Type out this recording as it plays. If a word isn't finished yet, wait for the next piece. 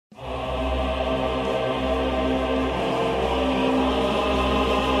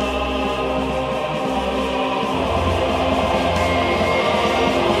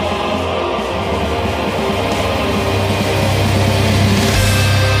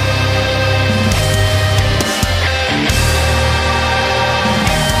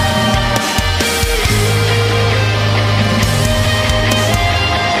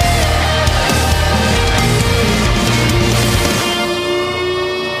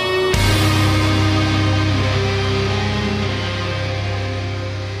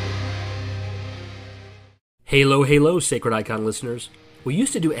Halo, Halo, Sacred Icon listeners. We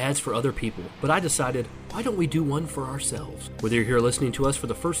used to do ads for other people, but I decided, why don't we do one for ourselves? Whether you're here listening to us for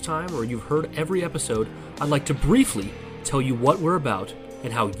the first time or you've heard every episode, I'd like to briefly tell you what we're about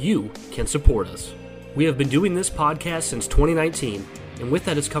and how you can support us. We have been doing this podcast since 2019, and with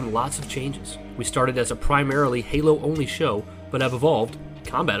that has come lots of changes. We started as a primarily Halo-only show, but have evolved,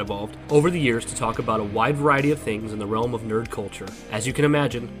 Combat evolved, over the years to talk about a wide variety of things in the realm of nerd culture. As you can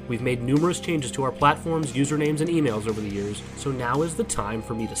imagine, we've made numerous changes to our platforms, usernames, and emails over the years, so now is the time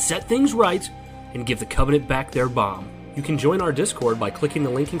for me to set things right and give the Covenant back their bomb. You can join our Discord by clicking the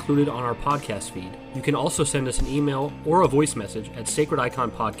link included on our podcast feed. You can also send us an email or a voice message at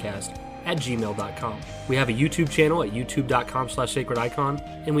sacrediconpodcast@gmail.com. We have a YouTube channel at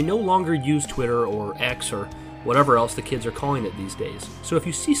youtube.com/sacredicon, and we no longer use Twitter or X or whatever else the kids are calling it these days. So if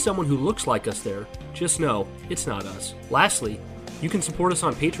you see someone who looks like us there, just know it's not us. Lastly, you can support us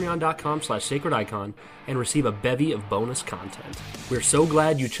on patreon.com/sacredicon and receive a bevy of bonus content. We're so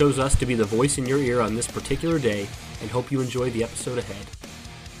glad you chose us to be the voice in your ear on this particular day and hope you enjoy the episode ahead.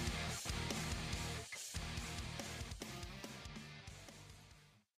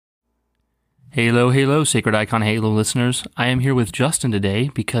 Halo, Halo, Sacred Icon Halo listeners. I am here with Justin today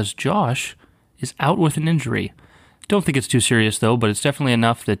because Josh is out with an injury. Don't think it's too serious though, but it's definitely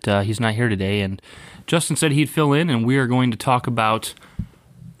enough that he's not here today. And Justin said he'd fill in, and we are going to talk about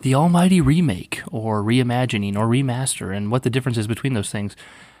the almighty remake, or reimagining, or remaster, and what the difference is between those things.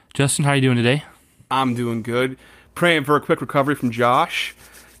 Justin, how are you doing today? I'm doing good. Praying for a quick recovery from Josh,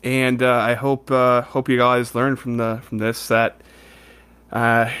 and I hope you guys learn from this that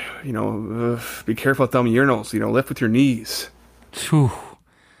be careful with them urinals. Lift with your knees. Whew.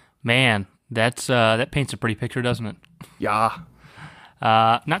 Man. That paints a pretty picture, doesn't it? Yeah.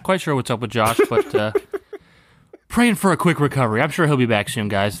 Not quite sure what's up with Josh, but praying for a quick recovery. I'm sure he'll be back soon,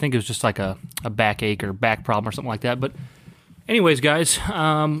 guys. I think it was just like a backache or back problem or something like that. But anyways, guys,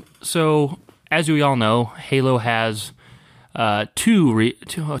 so as we all know, Halo has technically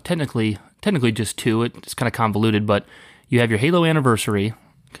just two. It's kind of convoluted, but you have your Halo Anniversary,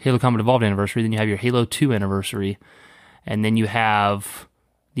 Halo Combat Evolved Anniversary, then you have your Halo 2 Anniversary, and then you have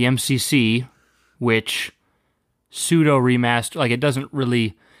the MCC, which pseudo remaster, like it doesn't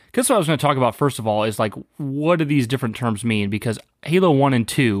really, because what I was going to talk about first of all is like, what do these different terms mean? Because Halo 1 and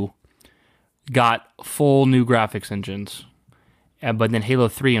 2 got full new graphics engines, but then Halo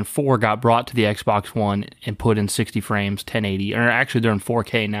 3 and 4 got brought to the Xbox One and put in 60 frames, 1080, or actually they're in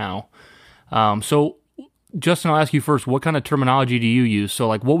 4K now. So Justin, I'll ask you first, what kind of terminology do you use? So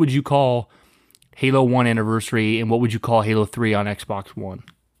like, what would you call Halo 1 Anniversary, and what would you call Halo 3 on Xbox One?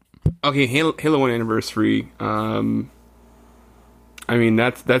 Okay, Halo 1 Anniversary. I mean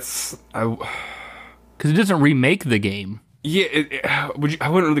that's because it doesn't remake the game. Yeah, I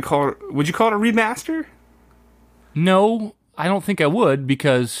wouldn't really call it. Would you call it a remaster? No, I don't think I would,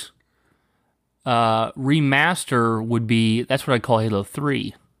 because remaster would be, that's what I'd call Halo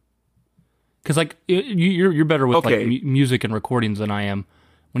 3. Because like you're better with like music and recordings than I am.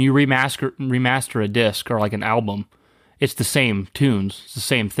 When you remaster a disc or like an album, it's the same tunes. It's the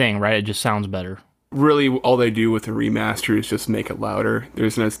same thing, right? It just sounds better. Really, all they do with a remaster is just make it louder.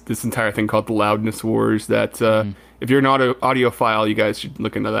 There's this entire thing called the Loudness Wars that if you're an audiophile, you guys should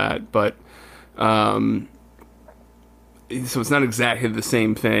look into that. But so it's not exactly the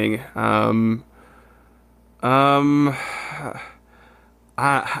same thing.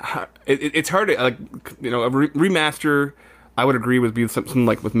 It's hard to, like, a remaster. I would agree with something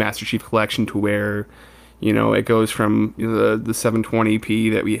like with Master Chief Collection, to where it goes from the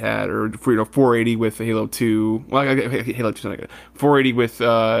 720p that we had, or 480 with Halo 2. Well, Halo 2 not good. 480 with.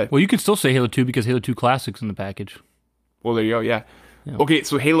 Well, you can still say Halo 2 because Halo 2 Classic's in the package. Well, there you go. Yeah. Okay,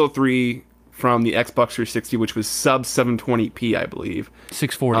 so Halo 3 from the Xbox 360, which was sub 720p, I believe.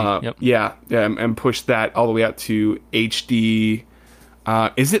 640. Yep. Yeah, and pushed that all the way out to HD.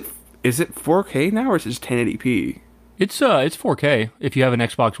 Is it 4K now, or is it just 1080p? It's 4K if you have an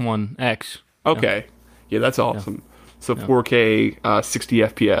Xbox One X. Okay. Yeah, that's awesome. Yeah. So 4K, 60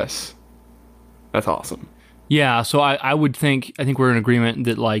 FPS. That's awesome. Yeah, so I think we're in agreement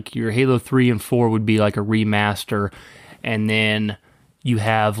that like your Halo 3 and 4 would be like a remaster, and then you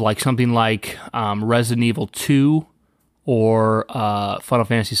have like something like Resident Evil 2 or Final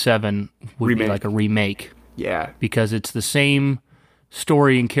Fantasy 7 would be like a remake. Yeah. Because it's the same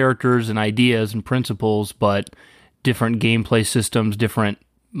story and characters and ideas and principles, but different gameplay systems, different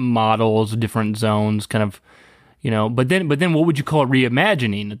models, different zones, kind of, but then what would you call it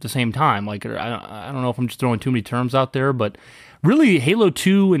reimagining at the same time? Like, I don't know if I'm just throwing too many terms out there, but really Halo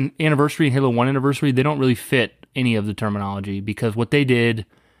 2 and Anniversary and Halo 1 Anniversary, they don't really fit any of the terminology, because what they did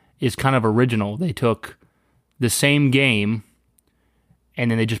is kind of original. They took the same game, and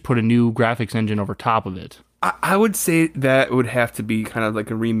then they just put a new graphics engine over top of it. I would say that would have to be kind of like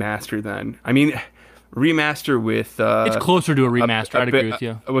a remaster then. I mean, remaster with It's closer to a remaster. I'd agree with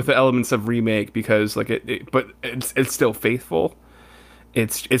you. With the elements of remake, because like but it's still faithful.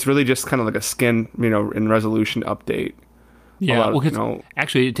 It's really just kind of like a skin, in resolution update. Yeah,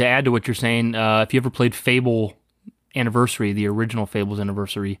 actually, to add to what you're saying, if you ever played Fable Anniversary, the original Fable's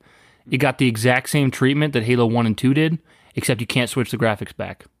Anniversary, it got the exact same treatment that Halo 1 and 2 did, except you can't switch the graphics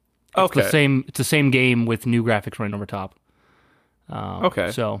back. It's the same game with new graphics running over top.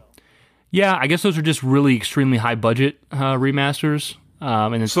 Okay. So, yeah, I guess those are just really extremely high budget remasters,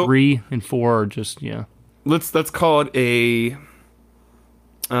 and then 3 and 4 are just Let's call it a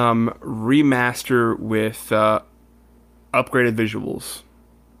remaster with upgraded visuals.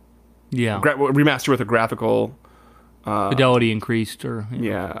 Yeah, remaster with a graphical fidelity increased, or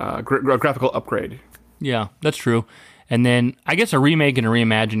graphical upgrade. Yeah, that's true. And then I guess a remake and a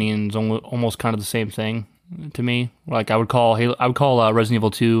reimagining is almost kind of the same thing to me. Like I would call Resident Evil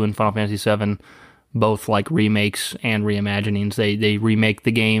 2 and Final Fantasy 7 both like remakes and reimaginings. They remake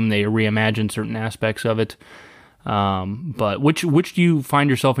the game, they reimagine certain aspects of it. But which do you find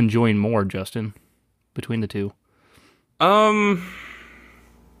yourself enjoying more, Justin, between the two?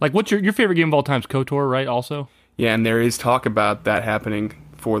 Like what's your favorite game of all time? Is KOTOR, right? Also. Yeah, and there is talk about that happening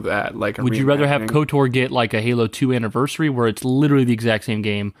for that. Like, would you rather have KOTOR get like a Halo 2 Anniversary, where it's literally the exact same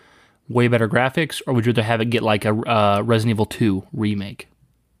game, way better graphics, or would you rather have it get like a Resident Evil 2 remake?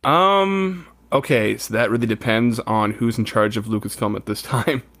 Okay, so that really depends on who's in charge of Lucasfilm at this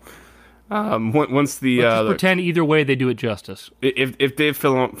time. Once the Let's just pretend either way they do it justice. If Dave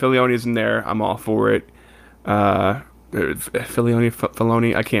Filoni is in there, I'm all for it.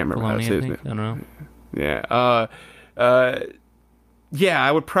 Filoni, I can't remember how to say his name. I don't know. Yeah. Yeah,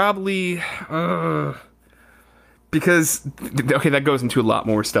 I would probably because that goes into a lot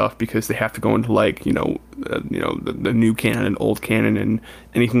more stuff, because they have to go into like the new canon and old canon, and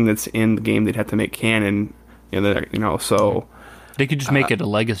anything that's in the game they'd have to make canon. So they could just make it a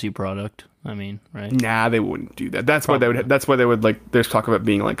legacy product. I mean, right? Nah, they wouldn't do that. That's why they would. That's why they would like. There's talk about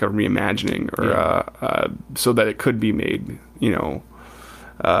being like a reimagining, or so that it could be made,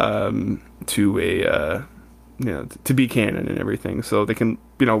 to a to be canon and everything. So they can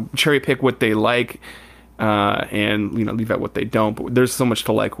cherry pick what they like, and leave out what they don't. But there's so much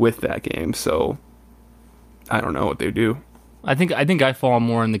to like with that game. So I don't know what they do. I think I fall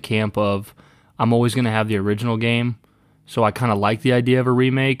more in the camp of I'm always going to have the original game. So I kind of like the idea of a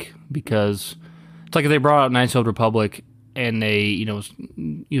remake, because it's like if they brought out Knights of the Republic and they,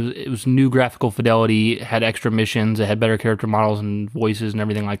 it was new graphical fidelity, had extra missions, it had better character models and voices and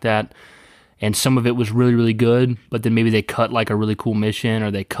everything like that. And some of it was really, really good, but then maybe they cut like a really cool mission,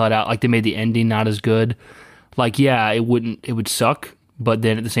 or they cut out, like they made the ending not as good. Like, yeah, it would suck, but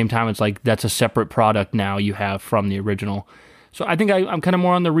then at the same time, it's like that's a separate product now you have from the original. So I think I'm kind of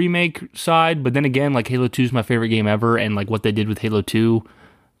more on the remake side, but then again, like Halo 2 is my favorite game ever, and like what they did with Halo 2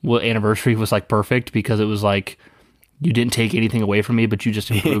 Anniversary was like perfect, because it was like you didn't take anything away from me, but you just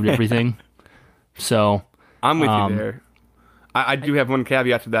improved everything. So I'm with you there. I do have one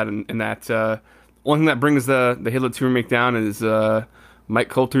caveat to that, in that one thing that brings the Halo 2 remake down is Mike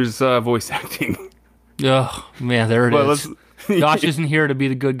Coulter's voice acting. Oh man, there it is. Josh isn't here to be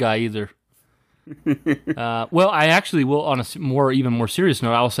the good guy either. Well, I actually will, on a even more serious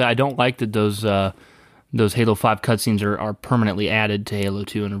note, I'll say I don't like that those Halo 5 cutscenes are permanently added to Halo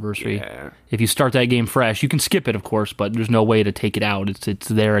 2 Anniversary. Yeah. If you start that game fresh, you can skip it, of course, but there's no way to take it out. It's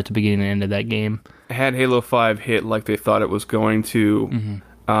there at the beginning and end of that game. Had Halo 5 hit like they thought it was going to,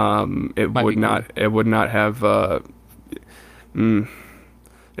 it would not have.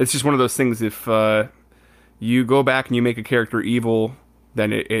 It's just one of those things. If you go back and you make a character evil,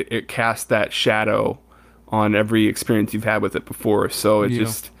 then it casts that shadow on every experience you've had with it before. So you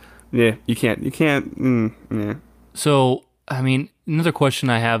can't. So, I mean, another question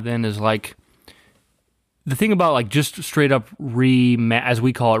I have then is like, the thing about like just straight up as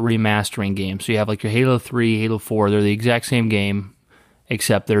we call it, remastering games. So you have like your Halo 3, Halo 4, they're the exact same game,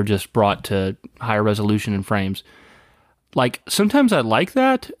 except they're just brought to higher resolution and frames. Like sometimes I like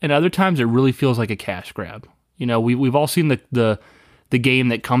that, and other times it really feels like a cash grab. We've all seen the game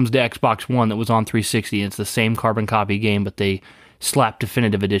that comes to Xbox One that was on 360. And it's the same carbon copy game, but they slap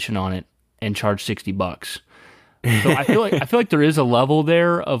Definitive Edition on it and charge $60. So I feel like there is a level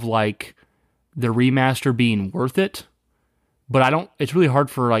there of like the remaster being worth it, but it's really hard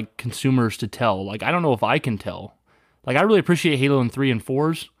for like consumers to tell. Like I don't know if I can tell. Like I really appreciate Halo 3 and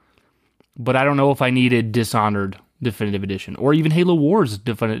 4s, but I don't know if I needed Dishonored Definitive Edition or even Halo Wars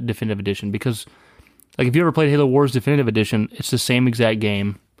Definitive Edition, because Like, if you ever played Halo Wars Definitive Edition, it's the same exact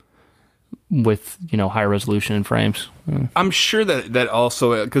game with, higher resolution and frames. I'm sure that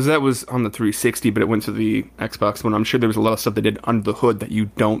also, because that was on the 360, but it went to the Xbox One. I'm sure there was a lot of stuff they did under the hood that you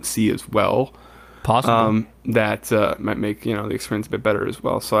don't see as well. Possible. That might make, the experience a bit better as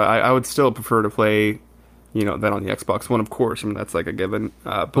well. So I would still prefer to play, that on the Xbox One, of course. I mean, that's like a given.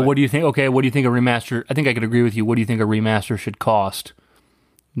 But what do you think? Okay, what do you think a remaster? I think I could agree with you. What do you think a remaster should cost?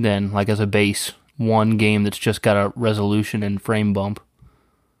 Then, like, as a base, one game that's just got a resolution and frame bump.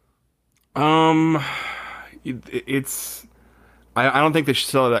 It's. I don't think they should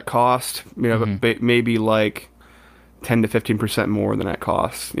sell it at cost. But maybe like 10 to 15% more than that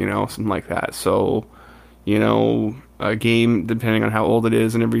costs. Something like that. So, a game, depending on how old it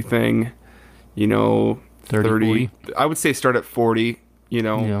is and everything, 30, 40. I would say start at 40.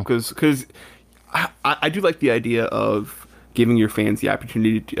 Because I do like the idea of giving your fans the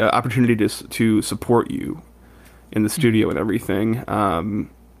opportunity to support you in the studio and everything.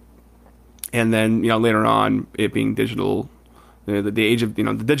 And then, later on, it being digital, the age of,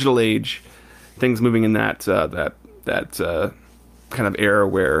 the digital age, things moving in that kind of era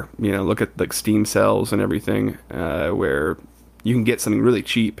where, look at like Steam sales and everything, where you can get something really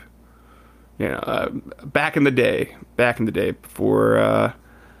cheap. Back in the day before, have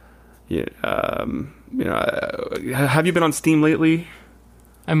you been on Steam lately?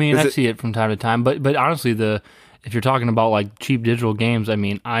 I mean, I see it from time to time, but honestly, if you're talking about like cheap digital games, I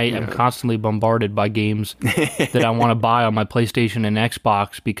mean, I am constantly bombarded by games that I want to buy on my PlayStation and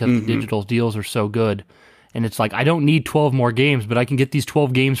Xbox because the digital deals are so good. And it's like, I don't need 12 more games, but I can get these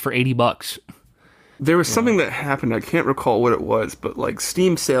 12 games for $80. There was something that happened, I can't recall what it was, but like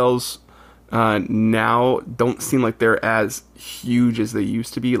Steam sales now don't seem like they're as huge as they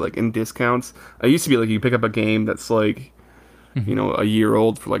used to be, like in discounts. It used to be like you pick up a game that's like, a year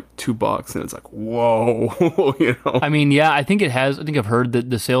old for like $2, and it's like, whoa, I mean, yeah, I think I've heard that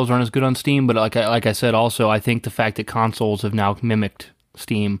the sales aren't as good on Steam, but like I said, also, I think the fact that consoles have now mimicked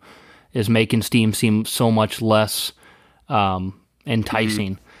Steam is making Steam seem so much less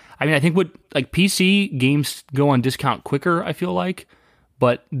enticing. I mean, I think like PC games go on discount quicker, I feel like,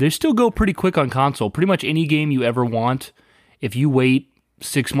 but they still go pretty quick on console. Pretty much any game you ever want, if you wait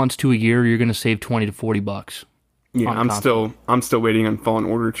 6 months to a year, you're going to save $20 to $40. Yeah, I'm still waiting on Fallen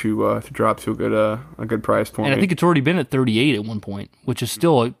Order to drop to a good price point. And I think it's already been at $38 at one point, which is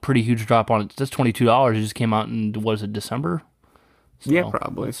still a pretty huge drop on it. That's $22. It just came out in, what is it, December? So yeah,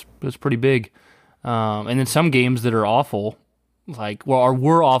 probably. It's pretty big. And then some games that are awful,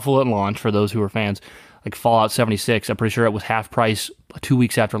 were awful at launch for those who are fans, like Fallout 76. I'm pretty sure it was half price 2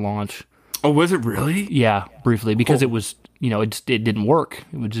 weeks after launch. Oh, was it really? Yeah, briefly, because it was, it didn't work.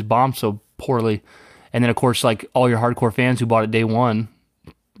 It would just bomb so poorly. And then, of course, like all your hardcore fans who bought it day one,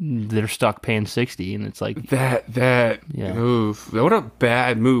 they're stuck paying $60, and it's like that move. What a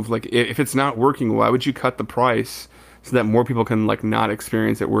bad move! Like, if it's not working, why would you cut the price so that more people can like not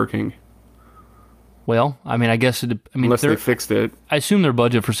experience it working? Well, I mean, I guess unless they fixed it. I assume their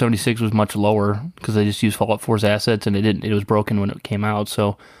budget for 76 was much lower because they just used Fallout 4's assets, and it was broken when it came out.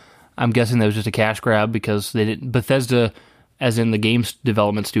 So I'm guessing that was just a cash grab because they didn't. Bethesda, as in the games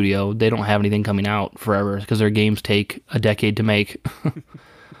development studio, they don't have anything coming out forever because their games take a decade to make.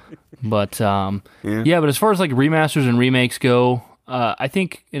 But but as far as like remasters and remakes go, I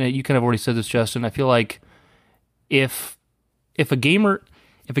think, you kind of already said this, Justin. I feel like if a gamer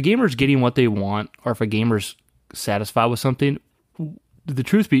is getting what they want, or if a gamer's satisfied with something, the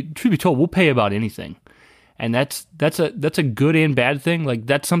truth be told, we'll pay about anything, and that's a good and bad thing. Like,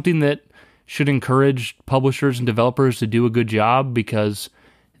 that's something that should encourage publishers and developers to do a good job because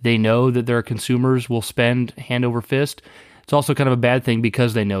they know that their consumers will spend hand over fist. It's also kind of a bad thing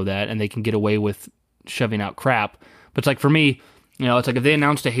because they know that and they can get away with shoving out crap. But it's like, for me, it's like if they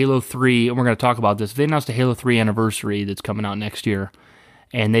announced a Halo 3, and we're going to talk about this, if they announced a Halo 3 anniversary that's coming out next year,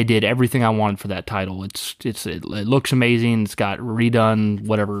 and they did everything I wanted for that title. It looks amazing. It's got redone,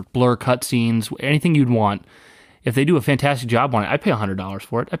 whatever, blur cutscenes, anything you'd want. If they do a fantastic job on it, I'd pay $100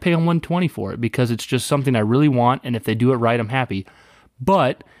 for it. I'd pay $120 for it because it's just something I really want, and if they do it right, I'm happy.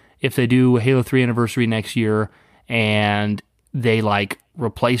 But if they do a Halo 3 anniversary next year and they like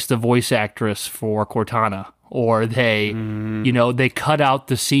replace the voice actress for Cortana, or they, they cut out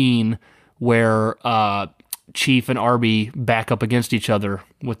the scene where Chief and Arby back up against each other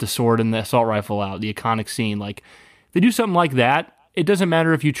with the sword and the assault rifle out, the iconic scene. Like, they do something like that, it doesn't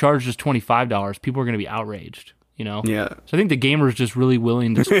matter if you charge just $25. People are going to be outraged. Yeah. So I think the gamer is just really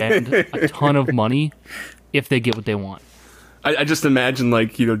willing to spend a ton of money if they get what they want. I just imagine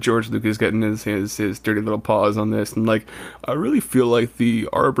like George Lucas getting his dirty little paws on this and like I really feel like the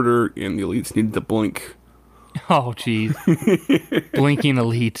Arbiter and the Elites needed to blink. Oh, jeez. Blinking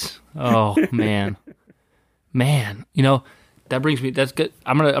Elites. Oh, man. That brings me. That's good.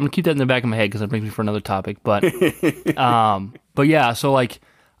 I'm gonna keep that in the back of my head because that brings me for another topic. But yeah. So like,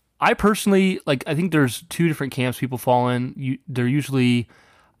 I personally like. I think there's two different camps people fall in. They're usually,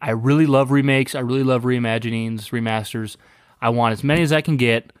 I really love remakes. I really love reimaginings, remasters. I want as many as I can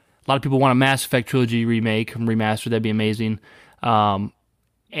get. A lot of people want a Mass Effect trilogy remake and remaster. That'd be amazing.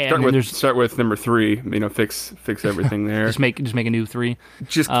 And start with number 3. Fix everything there. just make a new 3.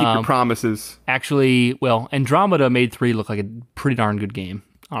 Just keep your promises. Actually, well, Andromeda made 3 look like a pretty darn good game.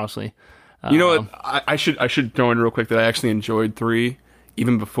 Honestly, you know what? I should throw in real quick that I actually enjoyed 3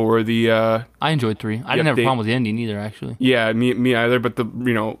 even before the. I enjoyed 3. I didn't have a problem with the ending either. Actually. Yeah, me either. But the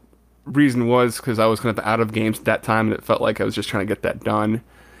reason was because I was kind of out of games at that time, and it felt like I was just trying to get that done.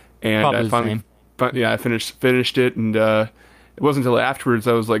 And Probably I finally, I finished it, and it wasn't until afterwards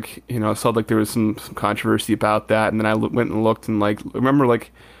I was like, I saw like there was some controversy about that, and then I went and looked and like remember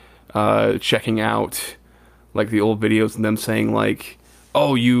like checking out like the old videos and them saying like,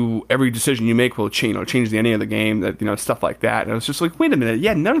 oh, every decision you make will change the ending of the game, that stuff like that. And I was just like, wait a minute,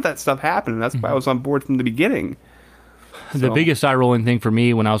 yeah, none of that stuff happened, and that's why I was on board from the beginning. The biggest eye-rolling thing for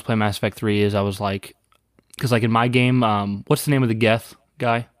me when I was playing Mass Effect 3 is I was like, because like in my game, what's the name of the Geth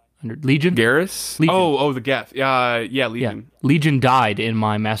guy? Legion? Garrus? Legion. Oh, the Geth. Yeah, Legion. Yeah. Legion died in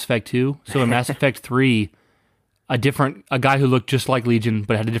my Mass Effect 2. So in Mass Effect 3, a guy who looked just like Legion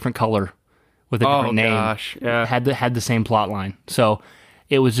but had a different color with a different name gosh. Yeah. had the same plot line. So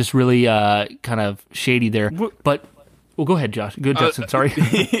it was just really kind of shady there. But well, go ahead, Josh. Good, Justin. Sorry.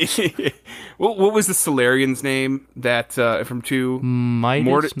 What was the Solarian's name that from 2?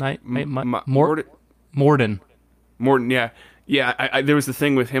 Morden. Morden, yeah. Yeah, there was the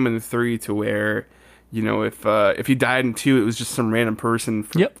thing with him in 3 to where, if he died in 2, it was just some random person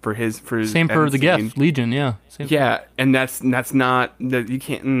for his same for the Geth Legion, yeah. And that's not that you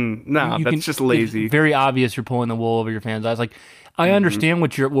can't. That's just lazy. It's very obvious you're pulling the wool over your fans' eyes. Like, I understand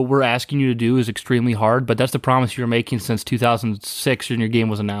what we're asking you to do is extremely hard, but that's the promise you were making since 2006 when your game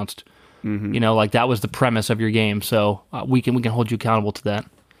was announced. Like that was the premise of your game, so we can hold you accountable to that.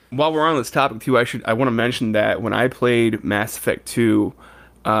 While we're on this topic too, I want to mention that when I played Mass Effect 2,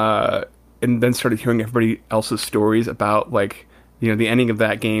 and then started hearing everybody else's stories about like the ending of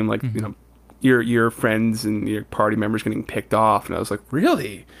that game, like your friends and your party members getting picked off, and I was like,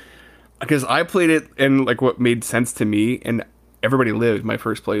 really? Because I played it and like what made sense to me, and everybody lived my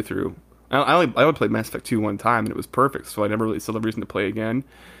first playthrough. I only played Mass Effect 2 one time, and it was perfect, so I never really saw the reason to play again.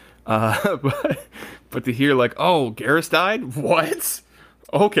 But to hear like, oh, Garrus died? What?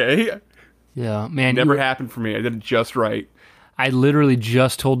 Okay. Yeah, man. Never happened for me. I did it just right. I literally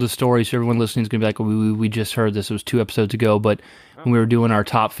just told the story, so everyone listening is going to be like, we just heard this. It was 2 episodes ago, but when we were doing our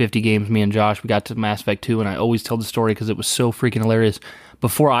top 50 games, me and Josh, we got to Mass Effect 2, and I always tell the story because it was so freaking hilarious.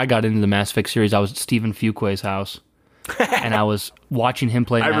 Before I got into the Mass Effect series, I was at Stephen Fuquay's house, and I was watching him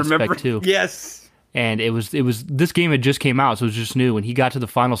play Mass Effect 2. Yes. And it was this game had just came out, so it was just new, and he got to the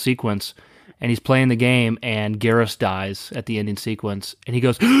final sequence, and he's playing the game, and Garrus dies at the ending sequence, and he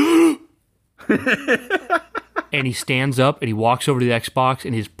goes, and he stands up, and he walks over to the Xbox,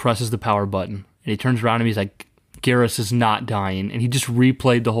 and he just presses the power button, and he turns around, and he's like, Garrus is not dying, and he just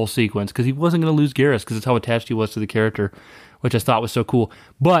replayed the whole sequence, because he wasn't going to lose Garrus, because that's how attached he was to the character, which I thought was so cool.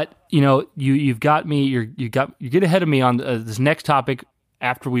 But, you've got me, you get ahead of me on this next topic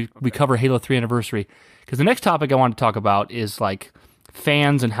after we cover Halo 3 Anniversary, because the next topic I want to talk about is, like,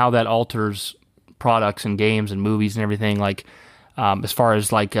 fans and how that alters products and games and movies and everything, like as far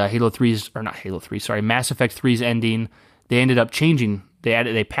as like Mass Effect 3's ending, they ended up changing.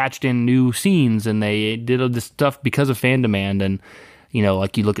 They patched in new scenes and they did all this stuff because of fan demand, and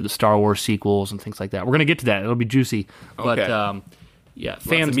like you look at the Star Wars sequels and things like that. We're gonna get to that. It'll be juicy. Okay. But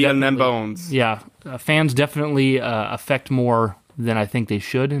fans meat on them bones. Yeah, fans definitely affect more than I think they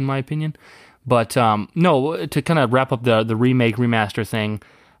should, in my opinion. But no, to kind of wrap up the remake remaster thing,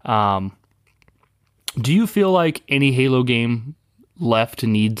 do you feel like any Halo game left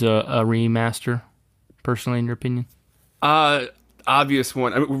needs a remaster, personally, in your opinion? Obvious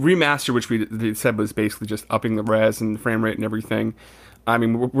one. I mean, remaster, which they said was basically just upping the res and frame rate and everything. I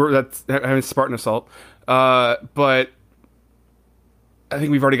mean, that's Spartan Assault. But I think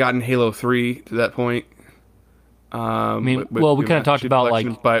we've already gotten Halo 3 to that point. We kind of talked about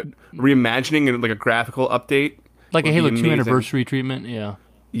like, but reimagining and like a graphical update, like a Halo 2 anniversary treatment.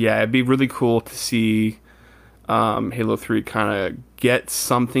 Yeah, it'd be really cool to see Halo 3 kind of get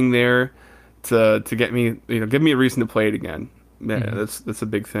something there to get me, give me a reason to play it again. That's a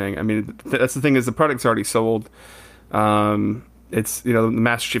big thing. I mean, that's the thing is the product's already sold. It's the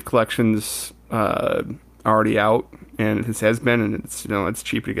Master Chief Collection's already out, and it has been, and it's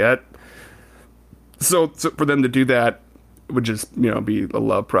cheap to get. So for them to do that would just be a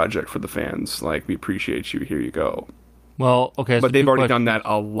love project for the fans. Like, we appreciate you. Here you go. Well, okay, but they've already done that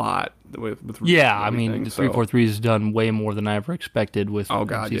a lot with I mean, the 343 has done way more than I ever expected with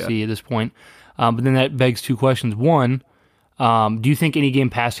MCC at this point. But then that begs two questions. One, do you think any game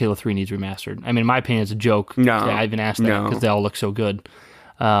past Halo 3 needs remastered? I mean, in my opinion, it's a joke. No, I even asked that because they all look so good.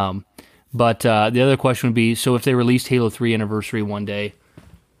 But the other question would be: so if they released Halo 3 Anniversary one day,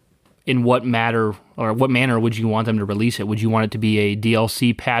 in what manner would you want them to release it? Would you want it to be a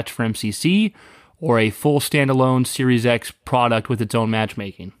DLC patch for MCC, or a full standalone Series X product with its own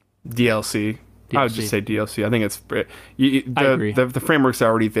matchmaking? DLC. I would just say DLC. I think it's I agree. The framework's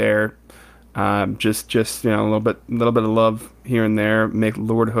already there. Just a little bit of love here and there. Make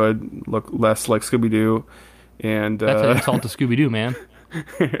Lord Hood look less like Scooby-Doo, and that's an insult to Scooby-Doo, man.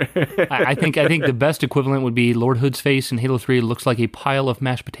 I think the best equivalent would be Lord Hood's face in Halo 3 looks like a pile of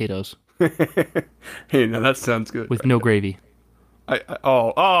mashed potatoes. Hey, now that sounds good. With no gravy. I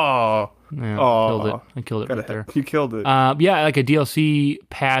killed it right there. You killed it. Like a DLC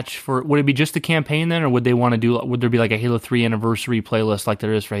patch for. Would it be just the campaign then, or would they want to do? Would there be like a Halo 3 Anniversary playlist like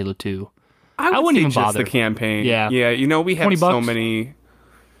there is for Halo 2? I wouldn't even bother. Just the campaign. Yeah. We have so many.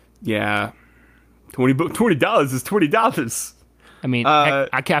 Yeah, $20 is $20. I mean, I'm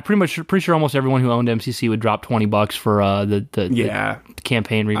pretty sure almost everyone who owned MCC would drop $20 for the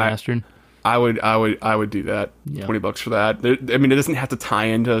campaign remastered. I would do that. Yeah. $20 for that. I mean, it doesn't have to tie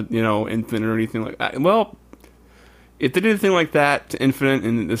into Infinite or anything like that. Well, if they did anything like that to Infinite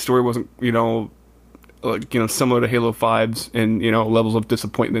and the story wasn't similar to Halo 5's and levels of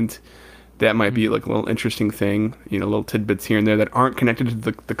disappointment, that might be like a little interesting thing. Little tidbits here and there that aren't connected to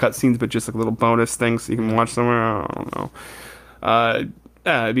the cutscenes, but just like little bonus things so you can watch somewhere. I don't know.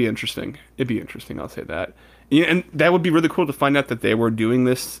 It'd be interesting. I'll say that. Yeah, and that would be really cool to find out that they were doing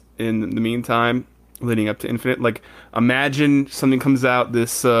this in the meantime, leading up to Infinite. Like, imagine something comes out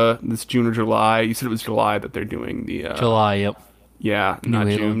this June or July. You said it was July that they're doing the July. Yep. Yeah, New not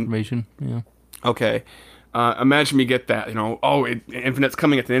Halo June. Information. Yeah. Okay. Imagine we get that. Infinite's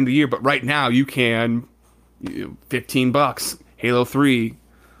coming at the end of the year, but right now you can $15. Halo 3.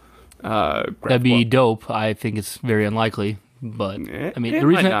 That'd be dope. I think it's very unlikely. But I mean, the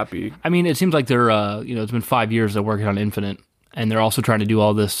reason might not be. I mean, it seems like they're it's been 5 years they're working on Infinite, and they're also trying to do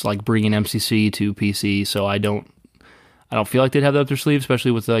all this like bringing MCC to PC. So I don't feel like they'd have that up their sleeve,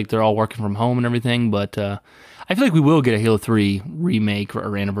 especially with like they're all working from home and everything. But I feel like we will get a Halo 3 remake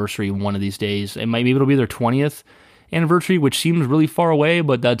or anniversary one of these days. Maybe it'll be their 20th anniversary, which seems really far away,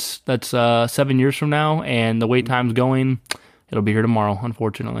 but that's 7 years from now, and the wait time's going. It'll be here tomorrow,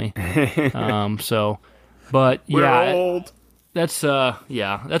 unfortunately. But we're yeah. Old. That's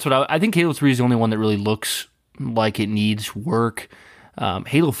that's what I think. Halo 3 is the only one that really looks like it needs work.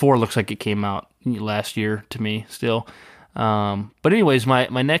 Halo 4 looks like it came out last year to me still. But anyways,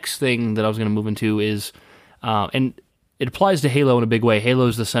 my next thing that I was going to move into is, and it applies to Halo in a big way. Halo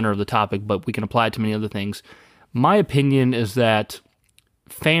is the center of the topic, but we can apply it to many other things. My opinion is that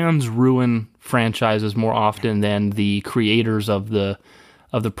fans ruin franchises more often than the creators of the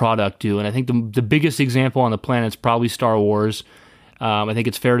product do. And I think the biggest example on the planet is probably Star Wars. I think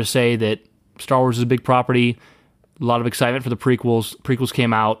it's fair to say that Star Wars is a big property. A lot of excitement for the prequels. Prequels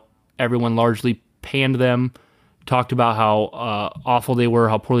came out. Everyone largely panned them, talked about how awful they were,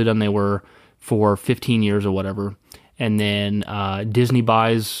 how poorly done they were for 15 years or whatever. And then Disney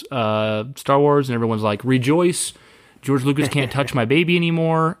buys Star Wars, and everyone's like, rejoice. George Lucas can't touch my baby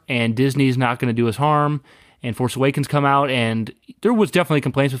anymore, and Disney's not going to do us harm. And Force Awakens come out, and there was definitely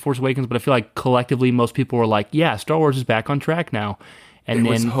complaints with Force Awakens, but I feel like collectively most people were like, yeah, Star Wars is back on track now. And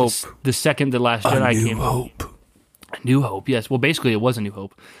then the second The Last Jedi came out. A New Hope, yes. Well, basically it was A New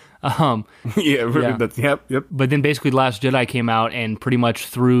Hope. Yep. But then basically The Last Jedi came out and pretty much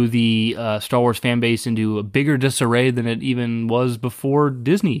threw the Star Wars fan base into a bigger disarray than it even was before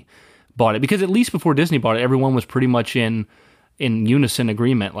Disney bought it. Because at least before Disney bought it, everyone was pretty much in unison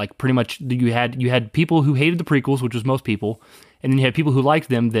agreement. Like pretty much you had people who hated the prequels, which was most people, and then you had people who liked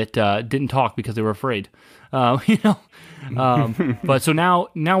them that didn't talk because they were afraid. But so now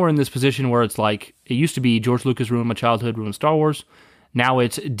we're in this position where it's like, it used to be George Lucas ruined my childhood, ruined Star Wars. Now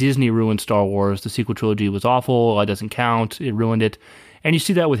it's Disney ruined Star Wars. The sequel trilogy was awful. It doesn't count. It ruined it. And you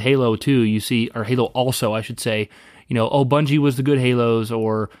see that with Halo too. Or Halo also, I should say, Bungie was the good Halos,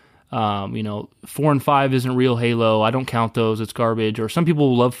 or 4 and 5 isn't real Halo. I don't count those. It's garbage. Or some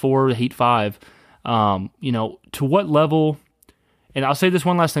people love 4, hate 5. To what level And I'll say this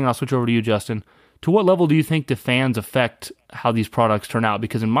one last thing, and I'll switch over to you, Justin. To what level do you think the fans affect how these products turn out?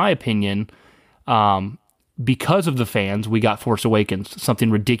 Because in my opinion, because of the fans, we got Force Awakens,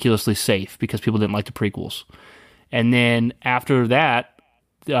 something ridiculously safe because people didn't like the prequels. And then after that,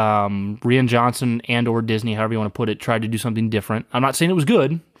 Rian Johnson and or Disney, however you want to put it, tried to do something different. I'm not saying it was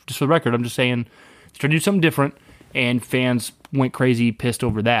good, just for the record. I'm just saying tried to do something different, and fans went crazy, pissed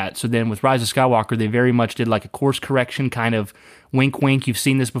over that. So then with Rise of Skywalker, they very much did like a course correction kind of wink, wink. You've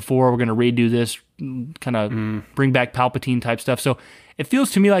seen this before. We're going to redo this, kind of bring back Palpatine type stuff. So it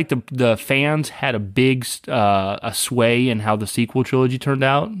feels to me like the fans had a big a sway in how the sequel trilogy turned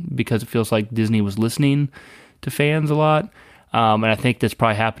out, because it feels like Disney was listening to fans a lot. And I think that's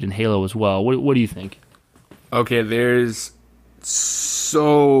probably happened in Halo as well. What do you think? Okay, there's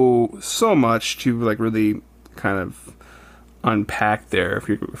so much to like really kind of unpack there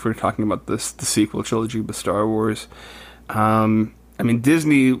if we're talking about the sequel trilogy with Star Wars. I mean,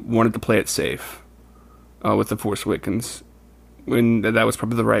 Disney wanted to play it safe with The Force Awakens, when that was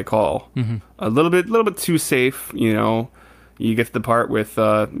probably the right call. Mm-hmm. A little bit too safe. You know, you get to the part with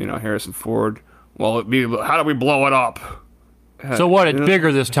Harrison Ford. Well, how do we blow it up? So what? It's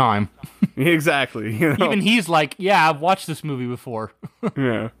bigger this time. Exactly. You know? Even he's like, yeah, I've watched this movie before.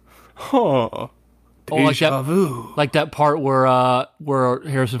 Yeah. Huh. Deja vu. Like that part where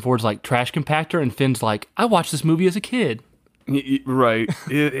Harrison Ford's like trash compactor, and Finn's like, I watched this movie as a kid. Right.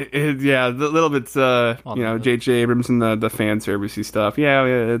 Yeah, a little bit, J.J. Abrams and the fan servicey stuff.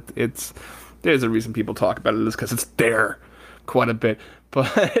 Yeah, there's a reason people talk about it, is because it's there quite a bit.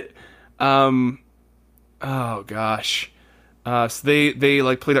 But, oh gosh. So they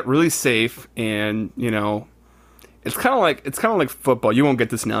like played it really safe, and it's kind of like football. You won't get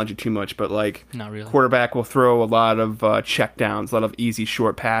this analogy too much, but like, not really. Quarterback will throw a lot of check downs, a lot of easy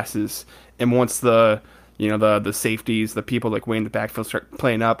short passes, and once the safeties, the people like way in the backfield start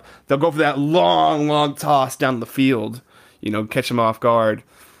playing up, they'll go for that long toss down the field, catch them off guard.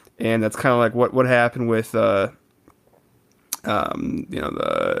 And that's kind of like what happened with the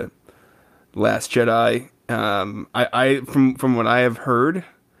Last Jedi. I from what I have heard,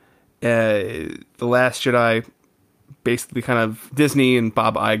 the Last Jedi basically kind of Disney and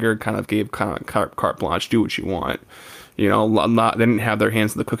Bob Iger kind of gave kind of carte blanche, do what you want. They didn't have their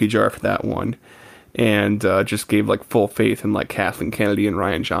hands in the cookie jar for that one. And just gave like full faith in like Kathleen Kennedy and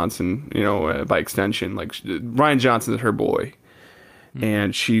Rian Johnson, by extension. Like Rian Johnson is her boy,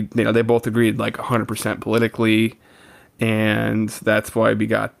 and she, they both agreed like 100% politically, and that's why we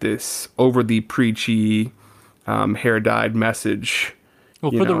got this overly preachy, hair dyed message.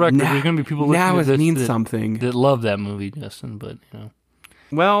 Well, for the record, there's going to be people listening to this means something that love that movie, Justin. But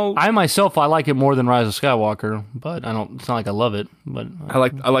well, I myself, I like it more than Rise of Skywalker, but I don't. It's not like I love it, but I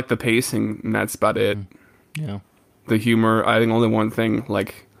like the pacing, and that's about it. Yeah, the humor. I think only one thing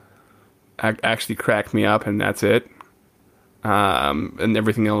like actually cracked me up, and that's it. And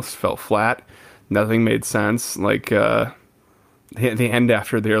everything else felt flat. Nothing made sense. Like the end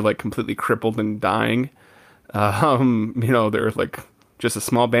after they're like completely crippled and dying. They're like just a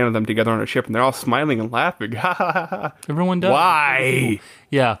small band of them together on a ship, and they're all smiling and laughing. Everyone does. Why?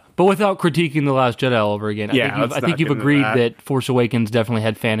 Yeah, but without critiquing The Last Jedi all over again. I think you've agreed that Force Awakens definitely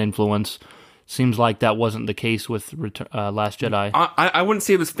had fan influence. Seems like that wasn't the case with Last Jedi. I wouldn't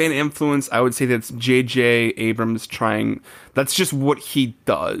say it was fan influence. I would say that's J.J. Abrams trying. That's just what he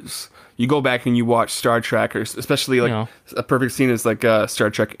does. You go back and you watch Star Trek, or especially like a perfect scene is like Star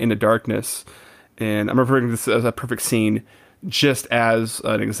Trek Into Darkness. And I'm referring to this as a perfect scene just as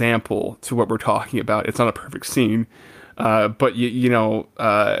an example to what we're talking about. It's not a perfect scene, but you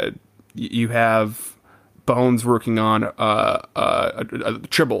have Bones working on a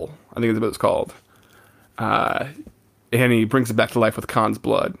tribble, I think is what it's called, and he brings it back to life with Khan's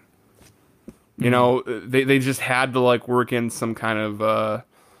blood. They just had to like work in some kind of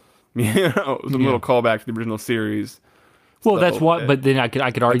little callback to the original series. Well, that's why. But then I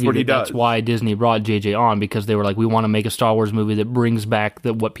could argue that's why Disney brought JJ on, because they were like, we want to make a Star Wars movie that brings back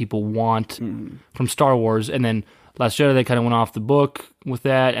what people want from Star Wars. And then Last Jedi, they kind of went off the book with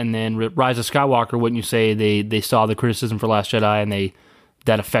that. And then Rise of Skywalker, wouldn't you say they saw the criticism for Last Jedi, and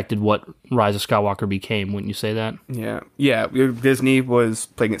that affected what Rise of Skywalker became? Wouldn't you say that? Yeah. Disney was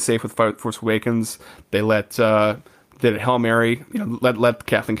playing it safe with Force Awakens. They did a Hail Mary. Let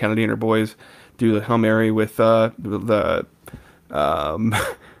Kathleen Kennedy and her boys do the Hail Mary with the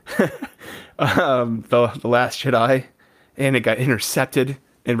Last Jedi, and it got intercepted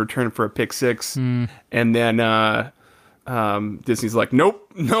in return for a pick six. And then Disney's like,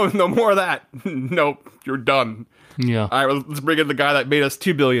 nope, no more of that. Nope, you're done. Yeah. All right, well, let's bring in the guy that made us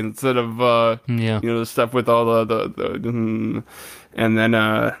 $2 billion instead of the stuff with all the and then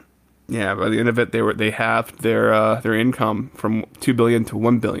by the end of it they halved their income from $2 billion to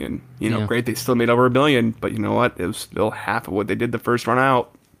 $1 billion. Great, they still made over $1 billion, but you know what? It was still half of what they did the first run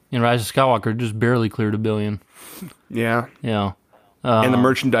out. And Rise of Skywalker just barely cleared $1 billion. Yeah. Yeah. And the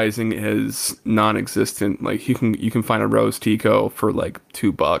merchandising is non-existent. Like you can find a Rose Tico for like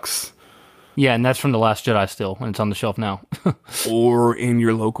 $2. Yeah, and that's from The Last Jedi still, and it's on the shelf now. Or in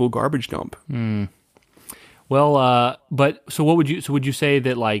your local garbage dump. Well, but so would you say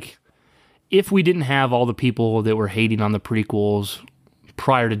that, like, if we didn't have all the people that were hating on the prequels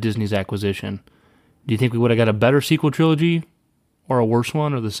prior to Disney's acquisition, do you think we would have got a better sequel trilogy or a worse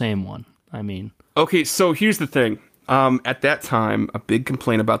one or the same one? I mean, okay, so here's the thing. At that time, a big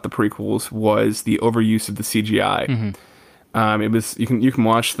complaint about the prequels was the overuse of the CGI. Mm-hmm. It was you can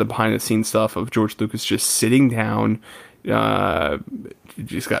watch the behind the scenes stuff of George Lucas just sitting down.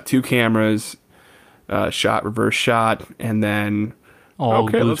 Just got 2 cameras, shot, reverse shot, and then all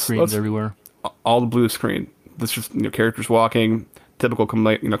blue screens everywhere. All the blue screen. This just characters walking. Typical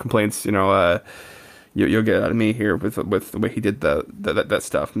complaints. You'll get out of me here with the way he did that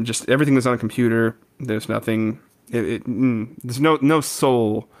stuff. And just everything was on a computer. There's nothing. There's no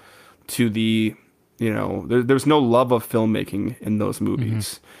soul to the. There's no love of filmmaking in those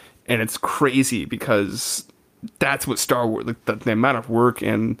movies. And it's crazy because that's what Star Wars, the amount of work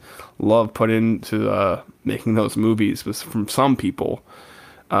and love put into making those movies was from some people.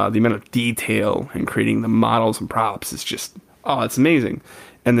 The amount of detail and creating the models and props is just, it's amazing.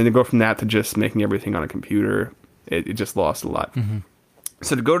 And then to go from that to just making everything on a computer, it just lost a lot.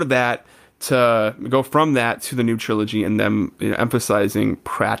 So to go from that to the new trilogy and them emphasizing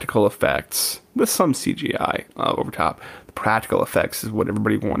practical effects with some CGI over top. The practical effects is what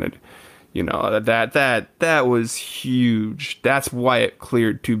everybody wanted. That was huge. That's why it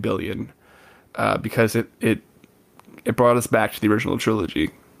cleared $2 billion, because it brought us back to the original trilogy.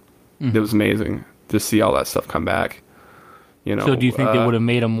 It was amazing to see all that stuff come back. So do you think they would have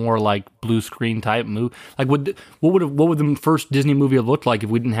made a more like blue screen type movie? Like what would the first Disney movie have looked like if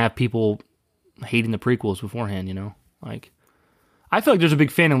we didn't have people hating the prequels beforehand? Like, I feel like there's a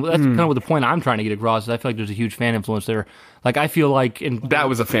big fan. That's kind of what the point I'm trying to get across is. I feel like there's a huge fan influence there. Like, I feel like that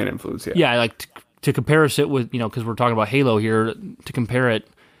was a fan influence. Yeah. Yeah. Like to compare it with because we're talking about Halo here. To compare it,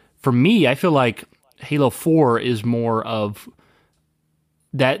 for me, I feel like Halo 4 is more of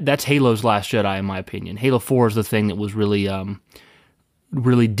that. That's Halo's Last Jedi, in my opinion. Halo 4 is the thing that was really,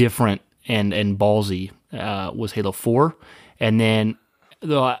 really different and ballsy. Was Halo 4, and then.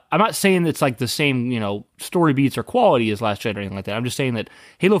 Though I'm not saying it's like the same, story beats or quality as Last Jedi or anything like that. I'm just saying that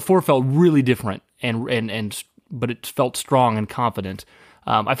Halo 4 felt really different but it felt strong and confident.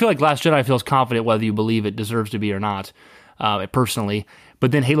 I feel like Last Jedi feels confident whether you believe it deserves to be or not, personally.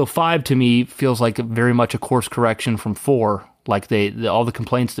 But then Halo 5 to me feels like very much a course correction from 4. Like all the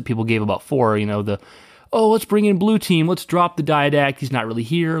complaints that people gave about 4, let's bring in Blue Team, let's drop the Didact, he's not really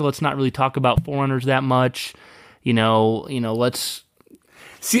here, let's not really talk about Forerunners that much, let's.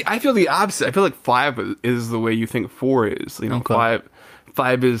 See, I feel the opposite. I feel like 5 is the way you think 4 is. Okay.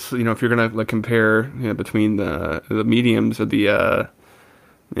 5 is, if you're gonna compare between the mediums or the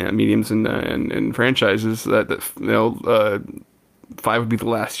mediums and franchises, that 5 would be the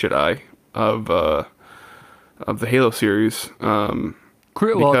Last Jedi of the Halo series. Well,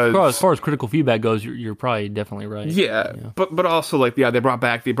 as far as critical feedback goes, you're probably definitely right. Yeah. But also they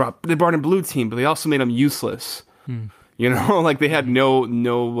brought in Blue Team, but they also made them useless. Like they had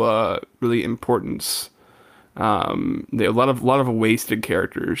no really importance. They a lot of wasted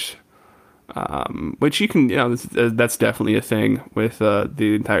characters, which you can that's definitely a thing with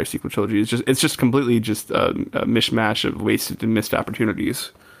the entire sequel trilogy. It's just completely a mishmash of wasted and missed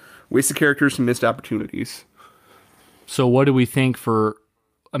opportunities, wasted characters and missed opportunities. So what do we think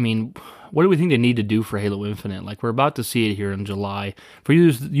what do we think they need to do for Halo Infinite? Like, we're about to see it here in July. For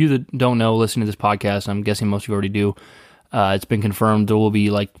you that don't know, listening to this podcast, I'm guessing most of you already do. It's been confirmed there will be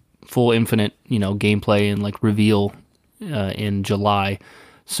like full Infinite, gameplay and like reveal in July.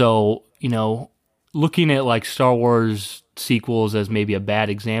 So, looking at like Star Wars sequels as maybe a bad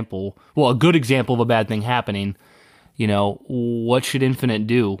example, a good example of a bad thing happening. What should Infinite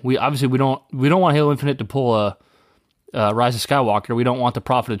do? We don't want Halo Infinite to pull a Rise of Skywalker. We don't want the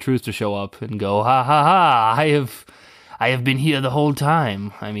Prophet of Truth to show up and go, ha ha ha, I have been here the whole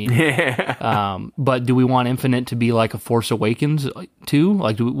time. I mean, but do we want Infinite to be like a Force Awakens too?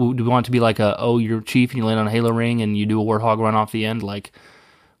 Like, do we want it to be like you're Chief and you land on a Halo ring and you do a Warthog run off the end? Like,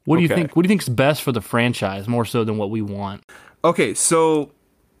 What do you Okay. think? What do you think is best for the franchise, more so than what we want? Okay, so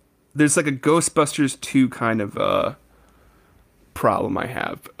there's like a Ghostbusters 2 kind of problem I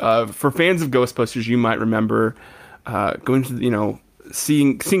have. For fans of Ghostbusters, you might remember going to,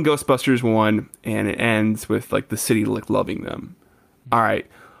 seeing Ghostbusters 1, and it ends with like the city like loving them. All right,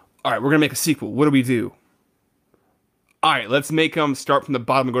 we're gonna make a sequel. What do we do? All right, let's make them start from the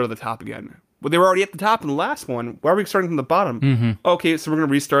bottom and go to the top again. Well, they were already at the top in the last one. Why are we starting from the bottom? Okay, so we're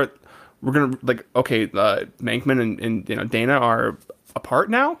gonna restart. We're gonna Mankman and Dana are apart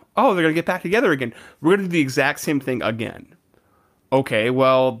now. Oh, they're gonna get back together again. We're gonna do the exact same thing again. Okay,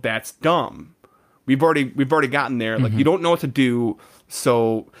 well that's dumb. We've already gotten there. Like you don't know what to do.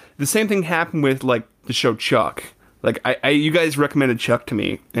 So the same thing happened with like the show Chuck. Like you guys recommended Chuck to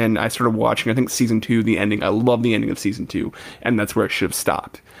me, and I started watching. I think season 2, the ending. I love the ending of season 2, and that's where it should have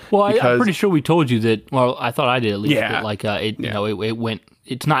stopped. Well, I'm pretty sure we told you that. Well, I thought I did at least. Yeah. That, like it went.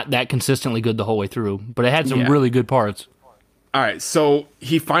 It's not that consistently good the whole way through, but it had some really good parts. All right, so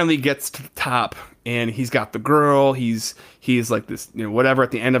he finally gets to the top, and he's got the girl. He's like this, whatever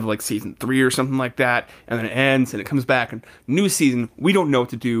at the end of like season 3 or something like that, and then it ends, and it comes back, and new season. We don't know what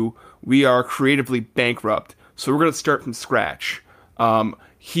to do. We are creatively bankrupt, so we're gonna start from scratch.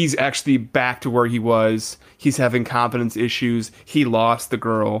 He's actually back to where he was. He's having confidence issues. He lost the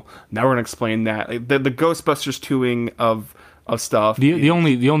girl. Now we're gonna explain that the Ghostbusters 2ing of stuff. The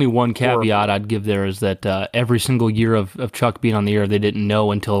only one caveat I'd give there is that every single year of Chuck being on the air, they didn't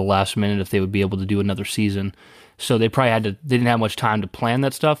know until the last minute if they would be able to do another season. So they probably they didn't have much time to plan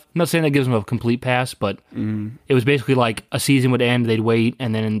that stuff. I'm not saying that gives them a complete pass, but it was basically like a season would end, they'd wait,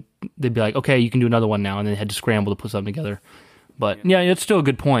 and then they'd be like, okay, you can do another one now, and then they had to scramble to put something together. But yeah, it's still a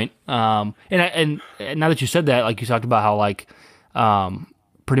good point. And now that you said that, like you talked about how like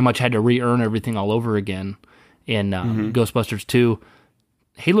pretty much had to re-earn everything all over again in Ghostbusters 2.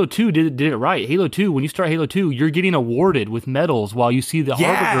 Halo 2 did it right. Halo 2, when you start Halo 2, you're getting awarded with medals while you see the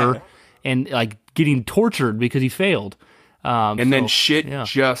Harbinger and like getting tortured because he failed. And then shit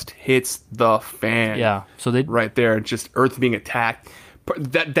just hits the fan. Yeah. So they right there, just Earth being attacked.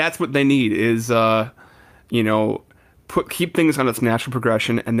 That's what they need is keep things on its natural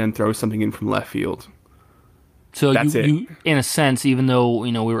progression and then throw something in from left field. So you, in a sense, even though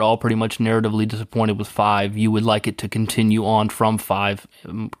we were all pretty much narratively disappointed with 5, you would like it to continue on from 5,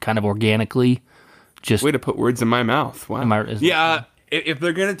 kind of organically. Just way to put words in my mouth. Wow. If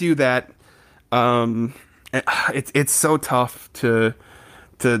they're gonna do that, it's so tough to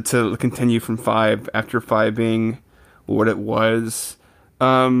continue from 5 after 5 being what it was.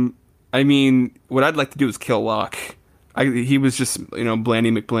 I mean, what I'd like to do is kill Locke. He was just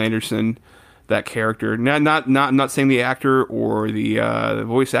Blandy McBlanderson. That character, not saying the actor or the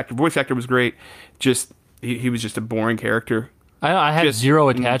voice actor. Voice actor was great. Just he was just a boring character. I had zero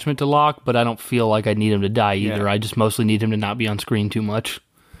attachment to Locke, but I don't feel like I need him to die either. I just mostly need him to not be on screen too much.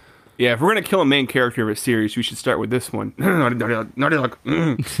 Yeah, if we're gonna kill a main character of a series, we should start with this one. Naughty Locke.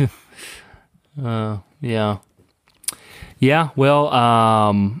 Yeah.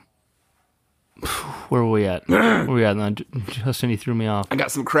 Well, where were we at? Now? Justin, he threw me off. I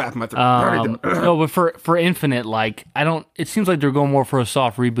got some crap in my throat. No, but for Infinite, like it seems like they're going more for a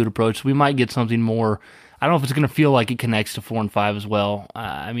soft reboot approach. So we might get something more. I don't know if it's going to feel like it connects to 4 and 5 as well.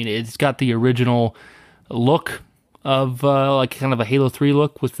 I mean, it's got the original look of like kind of a Halo 3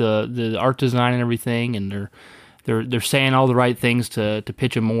 look with the art design and everything, and they're saying all the right things to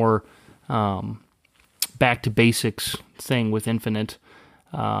pitch a more back to basics thing with Infinite,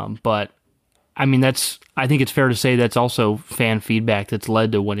 but. I mean, I think it's fair to say that's also fan feedback that's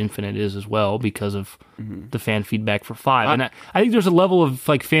led to what Infinite is as well because of the fan feedback for 5. And I think there's a level of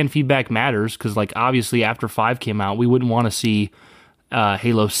like fan feedback matters because like obviously after 5 came out, we wouldn't want to see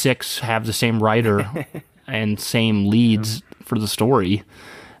Halo 6 have the same writer and same leads for the story.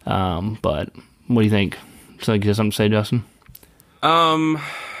 But what do you think? So you got something to say, Justin? Yeah.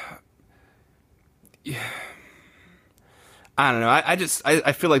 I don't know.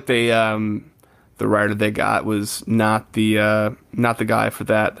 I feel like they the writer they got was not the guy for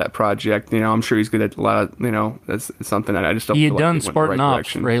that project. I'm sure he's good at a lot of, that's something I just don't he feel had done like Spartan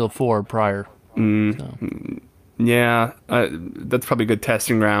Ops for Halo 4 prior. So. Yeah, that's probably a good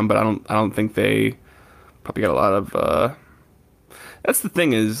testing ground, but I don't think they probably got a lot of that's the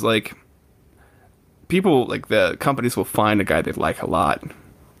thing is like people like the companies will find a guy they like a lot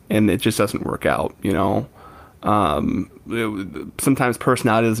and it just doesn't work out, sometimes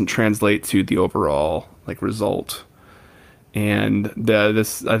personality doesn't translate to the overall like result, and I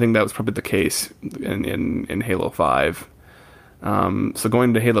think that was probably the case in Halo 5. So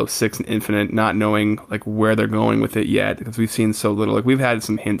going to Halo 6 and Infinite, not knowing like where they're going with it yet, because we've seen so little. Like we've had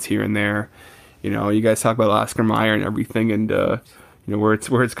some hints here and there. You know, you guys talk about Oscar Mayer and everything, and you know where it's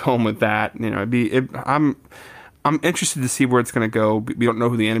going with that. You know, I'm interested to see where it's going to go. We don't know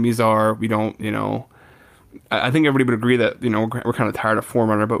who the enemies are. We don't, you know. I think everybody would agree that, you know, we're kind of tired of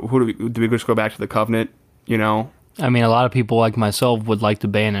Forerunner, but do we just go back to the Covenant? You know. I mean, a lot of people like myself would like the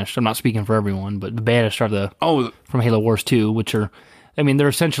Banished. I'm not speaking for everyone, but the Banished are from Halo Wars 2, which are, I mean, they're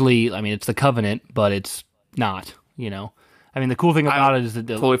essentially, I mean, it's the Covenant, but it's not, you know. I mean, the cool thing about it is that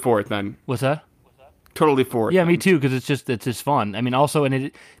totally for it then. What's that? Totally for it. Yeah, me too, because it's just fun. I mean, also, and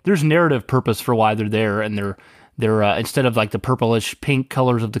there's narrative purpose for why they're there, and they're instead of like the purplish pink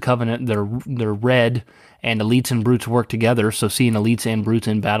colors of the Covenant, they're red, and elites and brutes work together. So seeing elites and brutes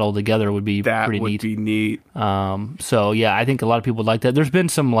in battle together would be pretty neat. That would be neat. So yeah, I think a lot of people would like that. There's been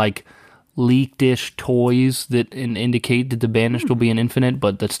some like leaked-ish toys that indicate that the Banished will be an Infinite,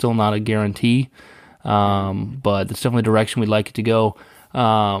 but that's still not a guarantee. But that's definitely the direction we'd like it to go.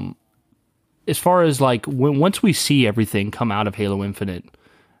 As far as like once we see everything come out of Halo Infinite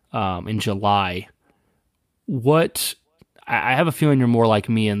in July, I have a feeling you're more like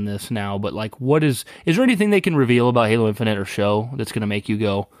me in this now, but like is there anything they can reveal about Halo Infinite or show that's going to make you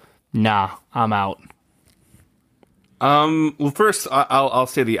go, nah, I'm out? Well, first I'll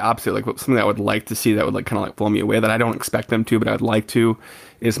say the opposite. Like something that I would like to see that would like kind of like blow me away that I don't expect them to, but I'd like to,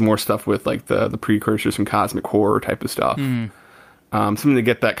 is more stuff with like the precursors from Cosmic Horror type of stuff. Something to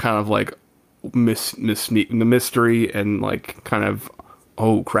get that kind of like the mystery and like kind of,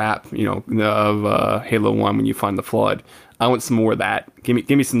 oh crap, you know, of Halo 1 when you find the Flood. I want some more of that. Give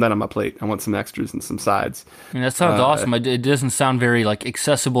me some of that on my plate. I want some extras and some sides. I mean, that sounds awesome. It doesn't sound very like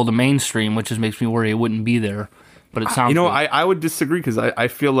accessible to mainstream, which just makes me worry it wouldn't be there. But it sounds. You know, I would disagree because I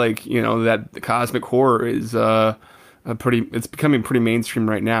feel like, you know, that the Cosmic Horror is it's becoming pretty mainstream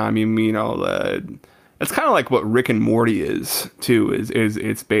right now. I mean, you know, it's kind of like what Rick and Morty is too. Is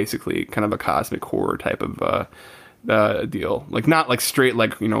it's basically kind of a Cosmic Horror type of deal. Like not like straight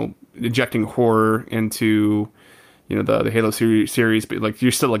like, you know, injecting horror into, you know, the Halo series, but like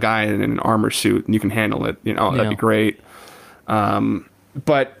you're still a guy in an armor suit and you can handle it. You know, that'd be great.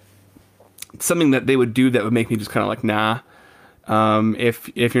 But something that they would do that would make me just kind of like, nah.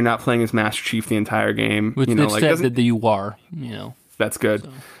 If you're not playing as Master Chief the entire game, which you know, like that you are, you know, that's good.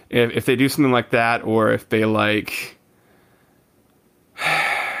 So. If they do something like that, or if they like,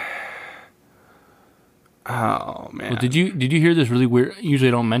 oh man. Well, did you hear this really weird? Usually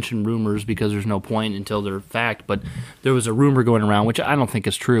I don't mention rumors because there's no point until they're fact, but there was a rumor going around, which I don't think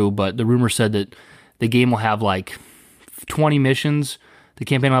is true, but the rumor said that the game will have like 20 missions. The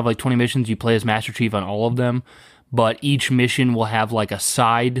campaign will have like 20 missions. You play as Master Chief on all of them, but each mission will have like a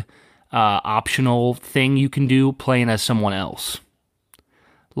side optional thing you can do playing as someone else.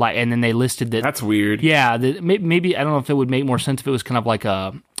 Like, and then they listed that. That's weird. Yeah, maybe I don't know if it would make more sense if it was kind of like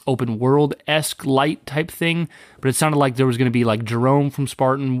a open world-esque light type thing, but it sounded like there was going to be like Jerome from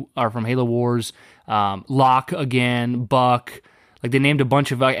Spartan or from Halo Wars, Locke again, Buck. Like they named a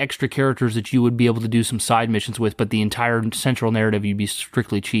bunch of extra characters that you would be able to do some side missions with, but the entire central narrative you'd be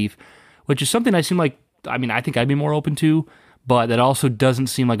strictly Chief, which is something I think I'd be more open to, but that also doesn't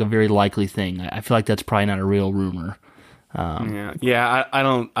seem like a very likely thing. I feel like that's probably not a real rumor. I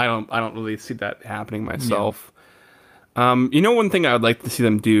don't really see that happening myself. Yeah. You know, one thing I would like to see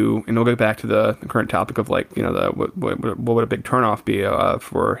them do, and we'll get back to the current topic of like, you know, what would a big turnoff be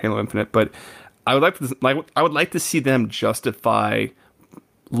for Halo Infinite, but I would like to see them justify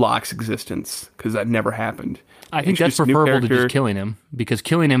Locke's existence because that never happened. I think that's preferable to just killing him, because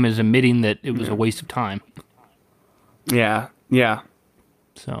killing him is admitting that it was a waste of time. Yeah.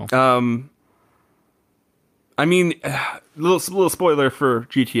 So. I mean, little spoiler for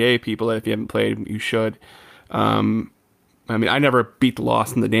GTA people. If you haven't played, you should. I mean, I never beat the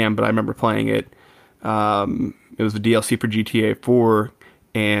Lost in the Dam, but I remember playing it. It was the DLC for GTA 4,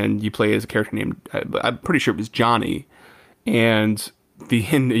 and you play as a character named, I'm pretty sure it was Johnny, and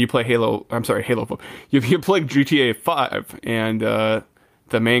you play Halo 5. You play GTA 5, and the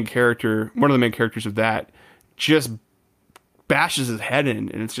main character, one of the main characters of that, just bashes his head in,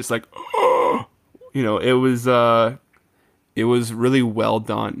 and it's just like, oh! You know, it was really well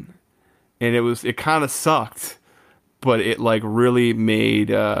done, and it kind of sucked, but it like really made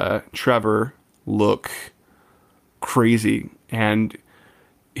Trevor look crazy, and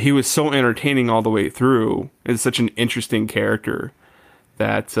he was so entertaining all the way through. It's such an interesting character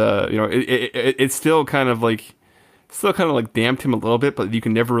that you know, it's still kind of like damped him a little bit, but you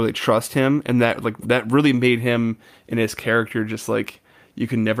can never really trust him, and that really made him and his character just like, you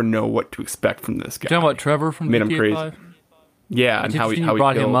can never know what to expect from this guy. You talking about Trevor from GTA 5? Yeah, and how he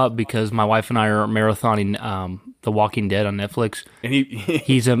brought him killed. up because my wife and I are marathoning The Walking Dead on Netflix. And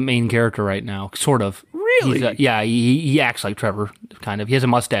He's a main character right now, sort of. Really? He acts like Trevor, kind of. He has a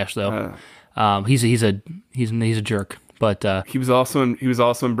mustache though. He's a jerk. But he was also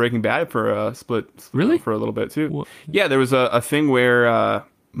in Breaking Bad for a split. Really? For a little bit too. Yeah, there was a thing where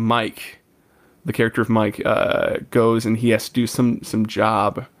Mike, the character of Mike, goes and he has to do some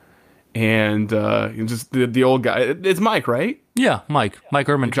job. And just the old guy, it's Mike, right? Yeah, Mike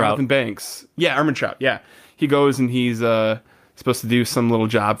Ehrmantraut. Jonathan Banks. Yeah, Ehrmantraut. Yeah, he goes and he's supposed to do some little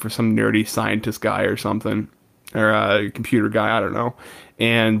job for some nerdy scientist guy or something, or a computer guy. I don't know.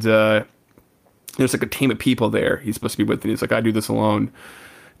 And there's like a team of people there. He's supposed to be with, and he's like, I do this alone.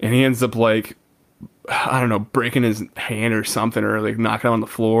 And he ends up like, I don't know, breaking his hand or something, or like knocking him on the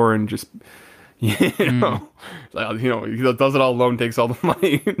floor, and just. He does it all alone, takes all the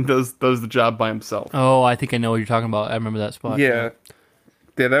money, does the job by himself. Oh, I think I know what you're talking about. I remember that spot. Yeah,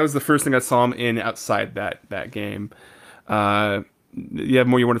 that was the first thing I saw him in outside that game. You have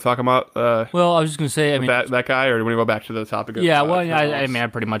more you want to talk about? Well, I was just going to say, I mean... That guy, or do you want to go back to the topic of... Yeah, well, I mean,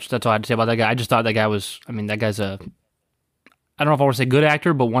 pretty much, that's all I had to say about that guy. I just thought that guy was... I mean, that guy's a... I don't know if I want to say good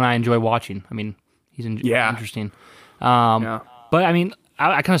actor, but one I enjoy watching. I mean, he's interesting. But, I mean...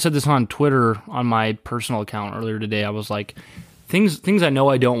 I kind of said this on Twitter on my personal account earlier today. I was like, things I know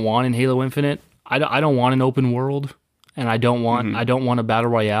I don't want in Halo Infinite. I don't want an open world, and I don't want a battle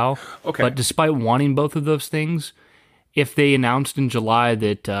royale. Okay. But despite wanting both of those things, if they announced in July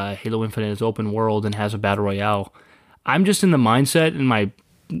that Halo Infinite is open world and has a battle royale, I'm just in the mindset in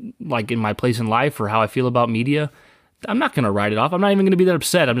my place in life or how I feel about media. I'm not going to write it off. I'm not even going to be that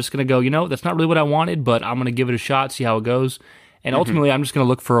upset. I'm just going to go, that's not really what I wanted, but I'm going to give it a shot, see how it goes. And ultimately, I'm just going to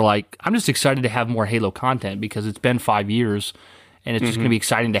look for, I'm just excited to have more Halo content because it's been 5 years, and it's just going to be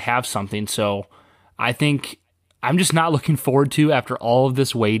exciting to have something. So I think I'm just not looking forward to, after all of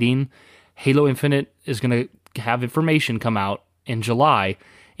this waiting, Halo Infinite is going to have information come out in July,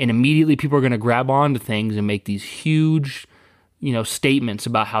 and immediately people are going to grab onto things and make these huge, statements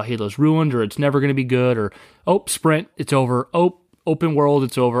about how Halo's ruined, or it's never going to be good, or, oh, Sprint, it's over, oh, open world,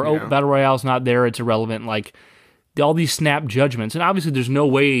 it's over, oh, Battle Royale's not there, it's irrelevant, all these snap judgments, and obviously there's no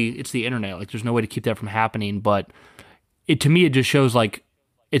way, it's the internet, there's no way to keep that from happening, but to me it just shows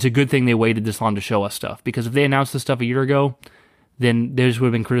it's a good thing they waited this long to show us stuff, because if they announced this stuff a year ago, then they just would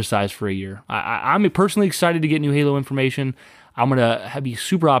have been criticized for a year. I'm personally excited to get new Halo information. I'm going to be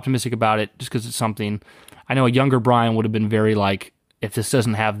super optimistic about it just because it's something. I know a younger Brian would have been very if this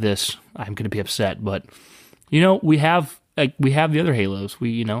doesn't have this, I'm going to be upset, but we have the other Halos.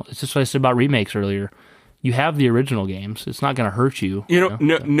 It's just what I said about remakes earlier. You have the original games. It's not going to hurt you.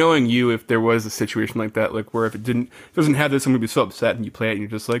 Knowing you, if there was a situation like that, where if it doesn't have this, I'm going to be so upset, and you play it, and you're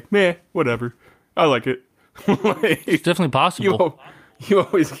just like, meh, whatever. I like it. It's definitely possible. You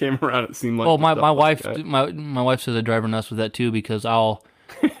always came around. It seemed like. Well, my wife says I drive her nuts with that too, because I'll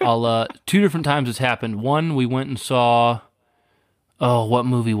 2 different times it's happened. One, we went and saw. Oh, what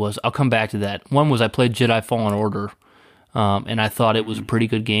movie was? I'll come back to that. One was I played Jedi Fallen Order. And I thought it was a pretty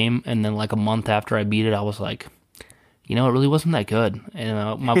good game, and then a month after I beat it, I was like, it really wasn't that good.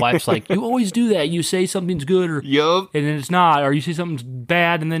 And my wife's like, you always do that. You say something's good, and then it's not, or you say something's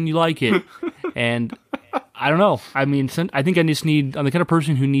bad, and then you like it. And I don't know. I mean, I think I'm the kind of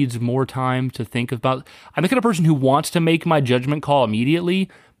person who needs more time to think about. I'm the kind of person who wants to make my judgment call immediately,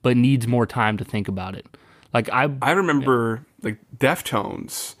 but needs more time to think about it. I remember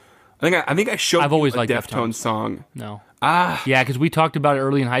Deftones. I think I showed I've always you a liked Deftones song. No. Yeah, because we talked about it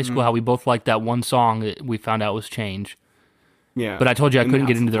early in high school, how we both liked that one song that we found out was Change. Yeah. But I told you I couldn't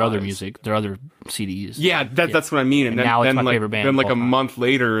get into their other music, their other CDs. Yeah, that's what I mean. And then, now it's my favorite band. Then a month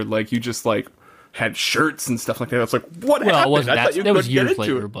later, you just had shirts and stuff like that. It's what happened? Well, it wasn't that. It was years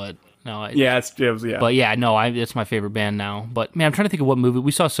later, but no. Yeah. But yeah, no, it's my favorite band now. But man, I'm trying to think of what movie.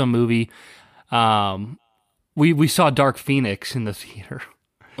 We saw some movie. We saw Dark Phoenix in the theater.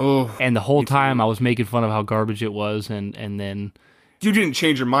 Oh, and the whole time I was making fun of how garbage it was, and then you didn't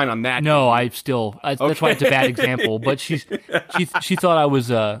change your mind on that. No, I still. That's why it's a bad example. But she thought I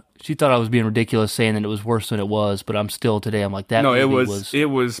was being ridiculous saying that it was worse than it was. But I'm still today. I'm like that. No, it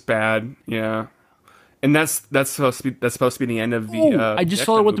was bad. Yeah, and that's supposed to be the end of the. I just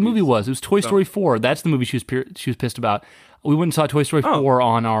saw what the movie was. It was Toy Story 4. That's the movie she was pissed about. We went and saw Toy Story 4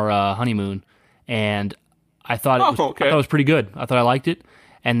 on our honeymoon, and I thought it was pretty good. I thought I liked it.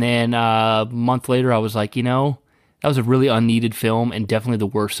 And then a month later, I was like, that was a really unneeded film and definitely the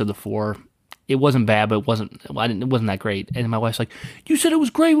worst of the 4. It wasn't bad, but it wasn't that great. And my wife's like, you said it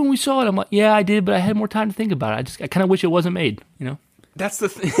was great when we saw it. I'm like, yeah, I did, but I had more time to think about it. I kind of wish it wasn't made, That's the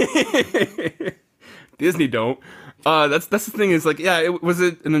thing. Disney don't. That's the thing is like, yeah, was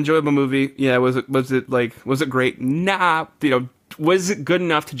it an enjoyable movie? Yeah, was it great? Nah, was it good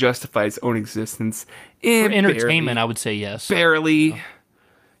enough to justify its own existence? For entertainment, barely, I would say yes. barely.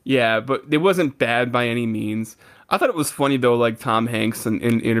 Yeah, but it wasn't bad by any means. I thought it was funny though, like Tom Hanks in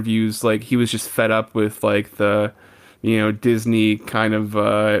interviews, like he was just fed up with like the, Disney kind of,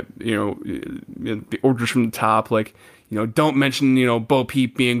 the orders from the top, like, don't mention, Bo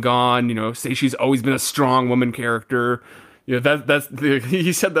Peep being gone, say she's always been a strong woman character. He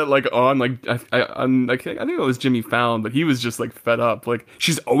said that like on like I think it was Jimmy Fallon, but he was just like fed up. Like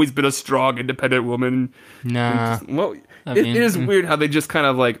she's always been a strong, independent woman. Nah. It is weird how they just kind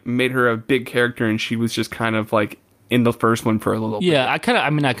of like made her a big character, and she was just kind of like in the first one for a little bit. Yeah, I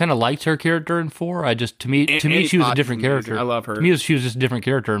kind of liked her character in 4. To me, she was a different character. I love her. To me, she was just a different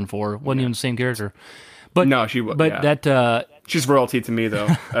character in 4. Wasn't even the same character. But no, she was. But that she's royalty to me though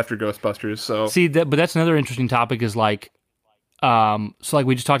after Ghostbusters. So but that's another interesting topic. Is like, so like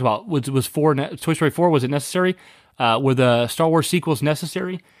we just talked about, was Toy Story 4, was it necessary? Were the Star Wars sequels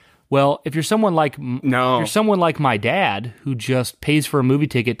necessary? Well, if you're someone like my dad who just pays for a movie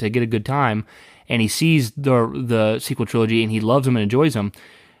ticket to get a good time, and he sees the sequel trilogy and he loves them and enjoys them,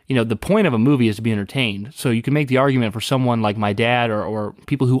 the point of a movie is to be entertained. So you can make the argument for someone like my dad or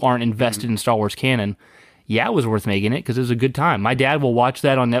people who aren't invested in Star Wars canon. Yeah, it was worth making it because it was a good time. My dad will watch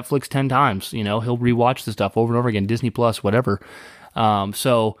that on Netflix 10 times. He'll rewatch the stuff over and over again, Disney Plus, whatever.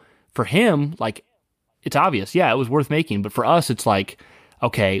 So for him, like, it's obvious. Yeah, it was worth making. But for us, it's like,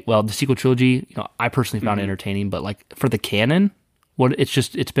 okay, well, the sequel trilogy, I personally found it entertaining. But like for the canon,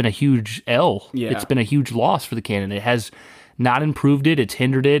 it's been a huge L. Yeah. It's been a huge loss for the canon. It has not improved it. It's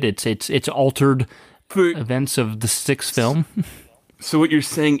hindered it. It's altered events of the 6th film. So what you're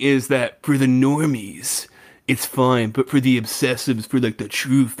saying is that for the normies, it's fine, but for the obsessives, for like the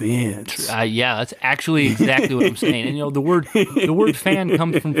true fans, yeah, that's actually exactly what I'm saying. And the word fan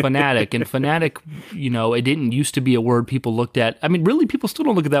comes from fanatic, and fanatic, it didn't used to be a word people looked at. I mean, really, people still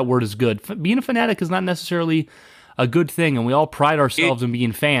don't look at that word as good. Being a fanatic is not necessarily a good thing, and we all pride ourselves in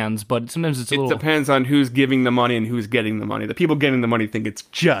being fans, but sometimes it depends on who's giving the money and who's getting the money. The people getting the money think it's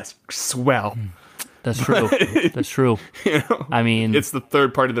just swell. That's true. That's true. I mean, it's the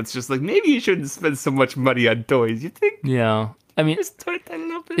third party that's just like, maybe you shouldn't spend so much money on toys. You think? Yeah. I mean,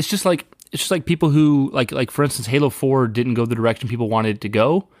 it's just like people who like for instance, Halo 4 didn't go the direction people wanted it to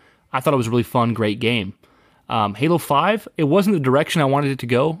go. I thought it was a really fun, great game. Halo 5, it wasn't the direction I wanted it to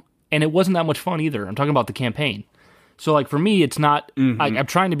go, and it wasn't that much fun either. I'm talking about the campaign. So like for me, it's not. I'm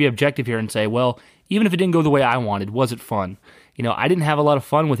trying to be objective here and say, well, even if it didn't go the way I wanted, was it fun? I didn't have a lot of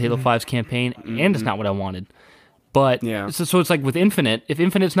fun with Halo 5's campaign, and it's not what I wanted. But yeah. So it's like with Infinite, if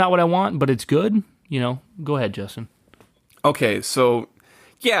Infinite's not what I want, but it's good, go ahead, Justin. Okay, so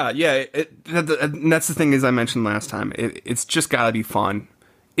yeah, that's the thing as I mentioned last time. It's just got to be fun.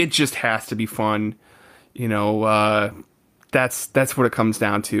 It just has to be fun. That's what it comes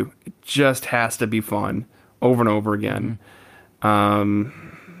down to. It just has to be fun over and over again.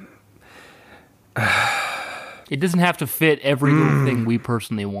 It doesn't have to fit every little thing we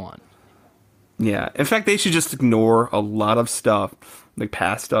personally want. Yeah. In fact, they should just ignore a lot of stuff, like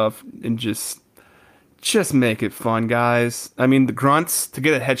past stuff, and just make it fun, guys. I mean, the grunts, to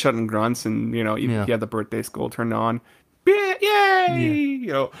get a headshot in grunts and, you have the birthday skull turned on, yay!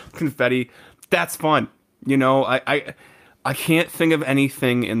 Confetti. That's fun. I can't think of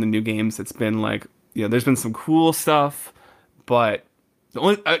anything in the new games that's been like, there's been some cool stuff, but the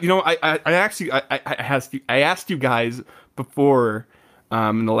only, I asked you guys before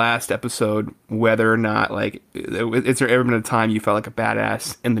in the last episode whether or not like is there ever been a time you felt like a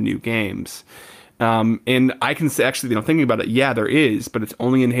badass in the new games, and I can say actually thinking about it, yeah, there is, but it's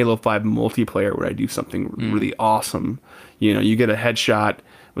only in Halo 5 multiplayer where I do something really awesome. You get a headshot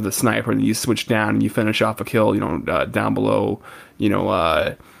with a sniper and you switch down and you finish off a kill down below,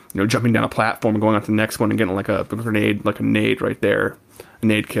 jumping down a platform and going on to the next one and getting like a grenade, like a nade right there. A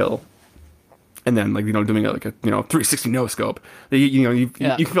nade kill, and then doing it like a 360 no scope. You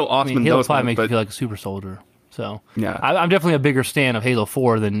feel awesome. In Halo those 5 makes but, you feel like a super soldier. So yeah, I'm definitely a bigger stan of Halo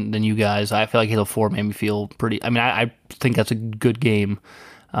 4 than you guys. I feel like Halo 4 made me feel pretty. I mean, I think that's a good game.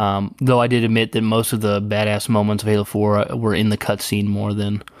 Though I did admit that most of the badass moments of Halo 4 were in the cutscene more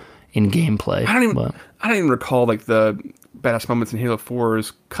than in gameplay. I don't even recall like the badass moments in Halo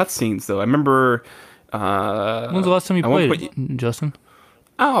 4's cutscenes though. I remember. When's the last time you played it, Justin?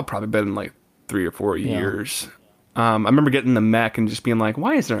 Oh, probably been like 3 or 4 years. I remember getting the mech and just being like,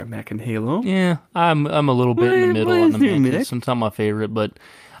 "Why is there a mech in Halo?" Yeah, I'm a little bit in the middle on the mech. It's not my favorite, but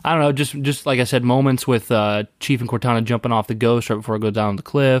I don't know. Just like I said, moments with Chief and Cortana jumping off the Ghost right before it goes down the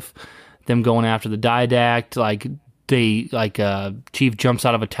cliff. them going after the Didact, like Chief jumps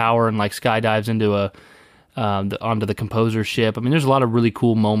out of a tower and like skydives into onto the composer ship. I mean, there's a lot of really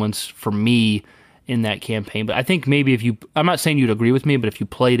cool moments for me in that campaign. But I think maybe I'm not saying you'd agree with me, but if you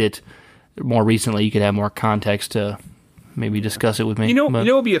played it more recently, you could have more context to maybe discuss it with me. What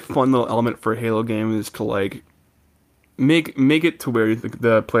would be a fun little element for a Halo game is to like make it to where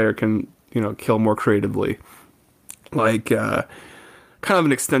the player can, kill more creatively. Like, kind of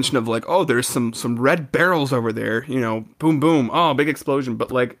an extension of like, oh, there's some red barrels over there, boom, boom, oh, big explosion.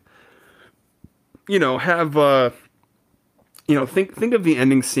 But like, have, think of the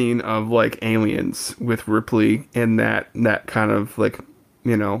ending scene of like Aliens with Ripley in that kind of like,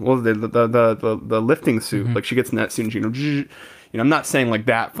 the lifting suit, like she gets in that suit and I'm not saying like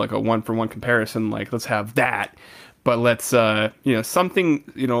that, like a 1-for-1 comparison, like let's have that. But let's, something,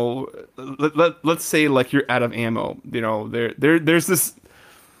 let's say like you're out of ammo. There's this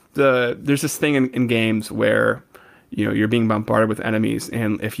thing in games where, you're being bombarded with enemies,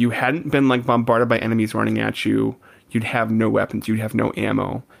 and if you hadn't been like bombarded by enemies running at you, you'd have no weapons, you'd have no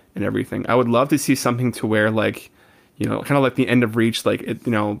ammo and everything. I would love to see something to where like, kind of like the End of Reach, like it,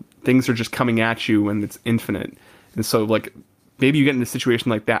 things are just coming at you and it's infinite, and so like maybe you get in a situation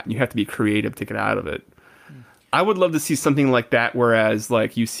like that and you have to be creative to get out of it. I would love to see something like that, whereas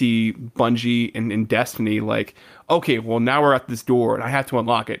like you see Bungie in Destiny, like, okay, well now we're at this door and I have to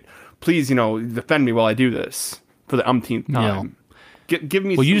unlock it. Please, defend me while I do this for the umpteenth time. Yeah. Give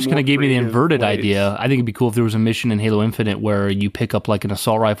me. Well, you just kind of gave me the inverted idea. I think it'd be cool if there was a mission in Halo Infinite where you pick up like an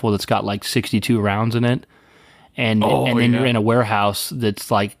assault rifle that's got like 62 rounds in it, and then you're in a warehouse that's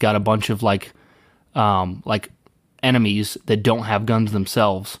like got a bunch of like enemies that don't have guns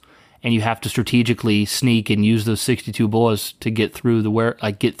themselves. And you have to strategically sneak and use those 62 bullets to get through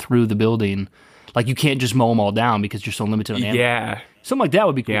the building. Like you can't just mow them all down because you're so limited on ammo. Yeah, something like that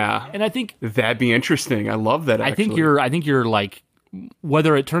would be cool. Yeah, and I think that'd be interesting. I love that. I think you're like,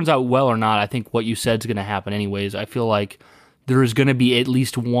 whether it turns out well or not, I think what you said is going to happen anyways. I feel like there is going to be at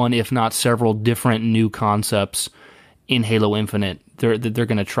least one, if not several, different new concepts in Halo Infinite they're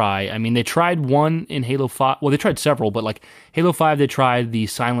going to try. I mean, they tried one in Halo 5. Well, they tried several, but like Halo 5, they tried the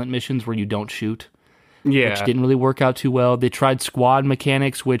silent missions where you don't shoot. Yeah. Which didn't really work out too well. They tried squad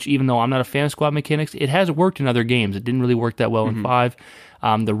mechanics, which even though I'm not a fan of squad mechanics, it has worked in other games. It didn't really work that well in 5.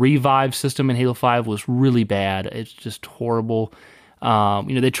 The revive system in Halo 5 was really bad. It's just horrible.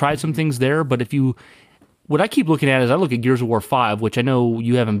 They tried some things there, but what I keep looking at is I look at Gears of War 5, which I know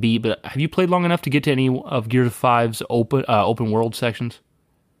you haven't beat, but have you played long enough to get to any of Gears of 5's open world sections?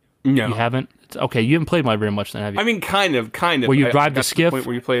 No. You haven't? Okay, you haven't played very much then, have you? I mean, kind of. Where you drive the skiff? Point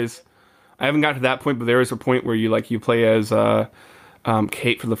where you play as, I haven't got to that point, but there is a point where you play as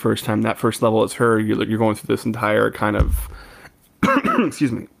Kate for the first time. That first level is her. You're going through this entire kind of,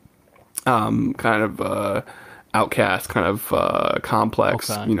 excuse me, outcast kind of complex,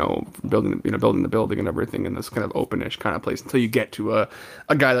 okay. building the building and everything in this kind of openish kind of place until you get to a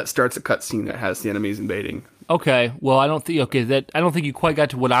guy that starts a cutscene that has the enemies invading. Okay, well, I don't think you quite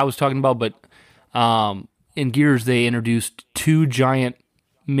got to what I was talking about, but in Gears they introduced 2 giant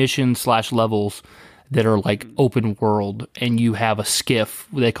mission/levels that are like open world, and you have a skiff.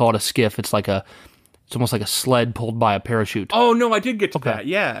 They call it a skiff. It's almost like a sled pulled by a parachute. Oh no, I did get to that.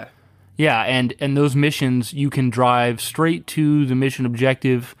 Yeah. Yeah, and those missions, you can drive straight to the mission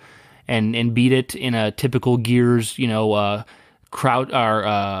objective and beat it in a typical Gears,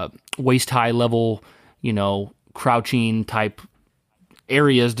 waist high level, crouching type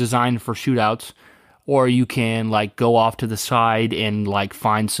areas designed for shootouts, or you can like go off to the side and like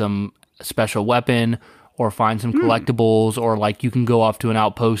find some special weapon or find some collectibles, or like you can go off to an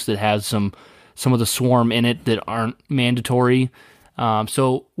outpost that has some of the swarm in it that aren't mandatory.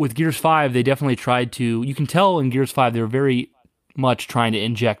 So with Gears 5, they definitely tried to, you can tell in Gears 5, they were very much trying to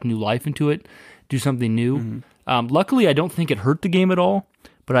inject new life into it, do something new. Luckily, I don't think it hurt the game at all,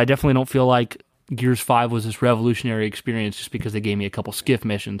 but I definitely don't feel like Gears 5 was this revolutionary experience just because they gave me a couple skiff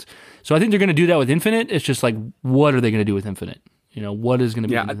missions. So I think they're going to do that with Infinite. It's just like, what are they going to do with Infinite? What is going to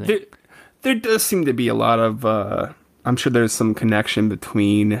be Infinite? There does seem to be a lot of, I'm sure there's some connection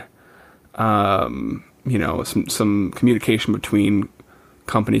between, some communication between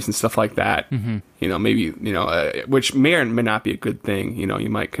companies and stuff like that. Maybe, which may or may not be a good thing. You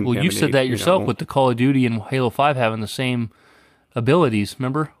might contaminate. Well, you said that yourself with the Call of Duty and Halo 5 having the same abilities,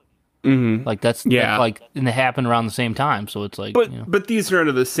 remember? Like that's like, and they happen around the same time, so it's like. But these are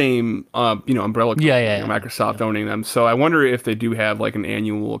under the same umbrella. Company, Microsoft owning them, so I wonder if they do have like an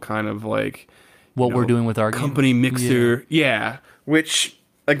annual kind of like what we're doing with our company game. mixer, which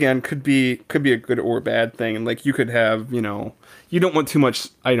again, could be a good or bad thing. And like you could have, you don't want too much,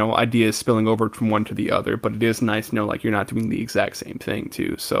 ideas spilling over from one to the other, but it is nice to know like you're not doing the exact same thing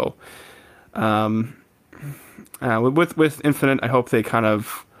too. So, with Infinite, I hope they kind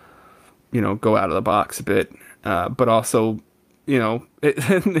of, go out of the box a bit, but also,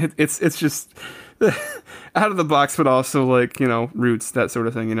 it's just out of the box, but also like, roots, that sort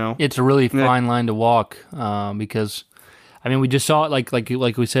of thing, It's a really fine line to walk, because, I mean, we just saw it like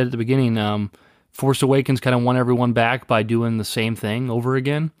we said at the beginning. Force Awakens kind of won everyone back by doing the same thing over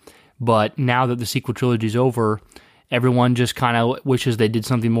again. But now that the sequel trilogy is over, everyone just kind of wishes they did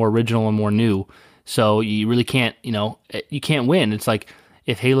something more original and more new. So you really can't, you can't win. It's like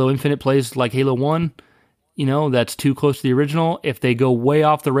if Halo Infinite plays like Halo 1, that's too close to the original. If they go way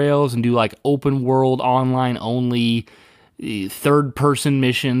off the rails and do like open world, online only, third person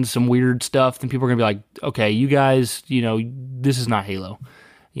missions, some weird stuff, then people are going to be like, okay, you guys, this is not Halo,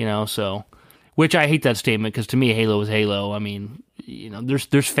 so, which I hate that statement because to me, Halo is Halo. I mean,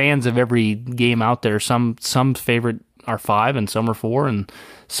 there's fans of every game out there. Some favorite are 5 and some are 4 and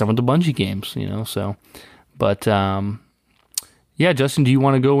some of the Bungie games, so, but, yeah, Justin, do you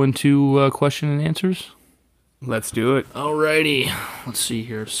want to go into question and answers? Let's do it. Alrighty, let's see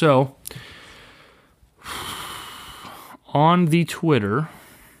here. So, on the Twitter,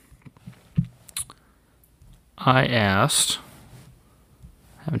 I asked,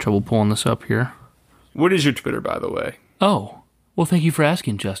 having trouble pulling this up here. What is your Twitter, by the way? Oh, well, thank you for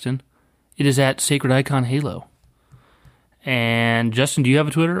asking, Justin. It is at Sacred Icon Halo. And Justin, do you have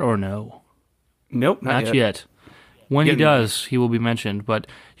a Twitter or no? Nope, not yet. When he does, he will be mentioned. But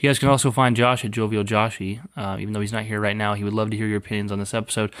you guys can also find Josh at Jovial Joshy. Even though he's not here right now, he would love to hear your opinions on this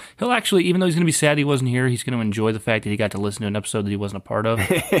episode. He'll actually, even though he's going to be sad he wasn't here, he's going to enjoy the fact that he got to listen to an episode that he wasn't a part of.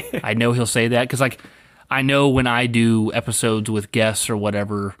 I know he'll say that because, I know when I do episodes with guests or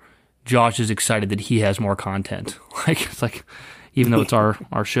whatever, Josh is excited that he has more content. It's like, even though it's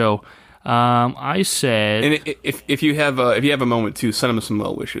our show. I said, and if you have a moment too, send him some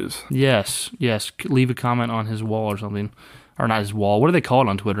well wishes. Yes. Leave a comment on his wall or something, or not his wall. What do they call it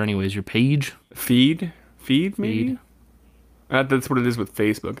on Twitter, anyways? Your page, feed, maybe. That's what it is with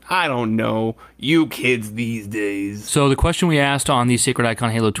Facebook. I don't know. You kids these days. So the question we asked on the Sacred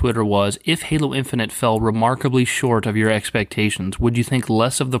Icon Halo Twitter was, if Halo Infinite fell remarkably short of your expectations, would you think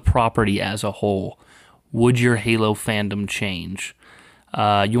less of the property as a whole? Would your Halo fandom change? You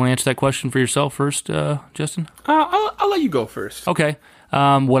want to answer that question for yourself first, Justin? I'll let you go first. Okay.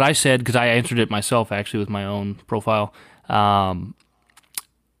 What I said, because I answered it myself actually with my own profile. For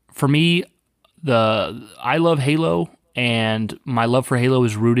me, I love Halo, and my love for Halo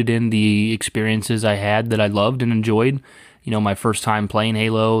is rooted in the experiences I had that I loved and enjoyed. My first time playing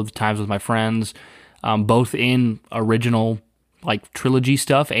Halo, the times with my friends, both in original trilogy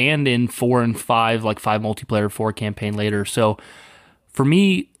stuff and in 4 and 5, 5 multiplayer, 4 campaign later. So for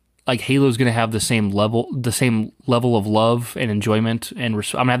me, Halo's going to have the same level of love and enjoyment, and I'm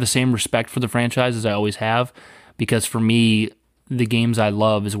going to have the same respect for the franchise as I always have, because for me, the games I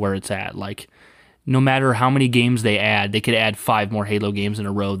love is where it's at. No matter how many games they could add 5 more Halo games in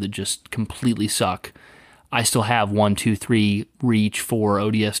a row that just completely suck. I still have 1, 2, 3, Reach, 4,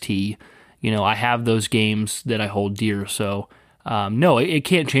 ODST. I have those games that I hold dear. So, no, it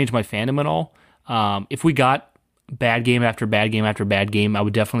can't change my fandom at all. If we got bad game after bad game after bad game, I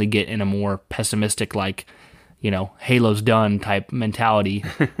would definitely get in a more pessimistic, Halo's done type mentality,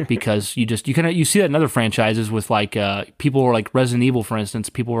 because you see that in other franchises with people were Resident Evil, for instance.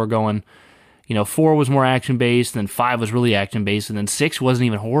 People were going, 4 was more action based, and then 5 was really action based, and then 6 wasn't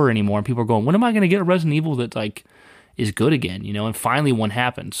even horror anymore. And people are going, when am I going to get a Resident Evil that is good again? And finally one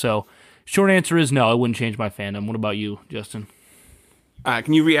happened. So short answer is no, it wouldn't change my fandom. What about you, Justin?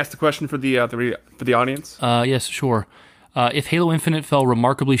 Can you re-ask the question for the audience? Yes, sure. If Halo Infinite fell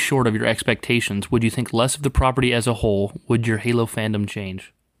remarkably short of your expectations, would you think less of the property as a whole? Would your Halo fandom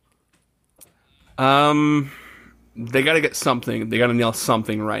change? They got to get something. They got to nail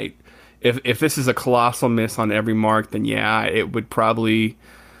something right. If this is a colossal miss on every mark, then yeah, it would probably.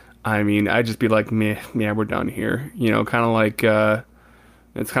 I'd just be like, meh, yeah, we're done here. Kind of like.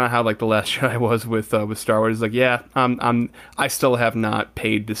 It's kind of how the Last Jedi was with Star Wars. I still have not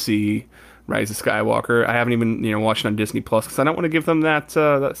paid to see Rise of Skywalker. I haven't even watched it on Disney Plus because I don't want to give them that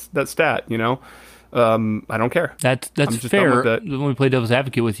stat. I don't care. That's fair. Let me play devil's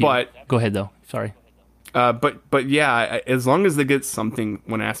advocate with you. But go ahead though. Sorry. But yeah, as long as they get something,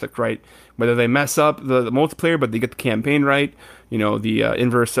 one aspect right, whether they mess up the multiplayer, but they get the campaign right. The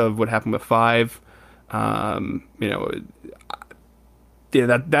inverse of what happened with 5.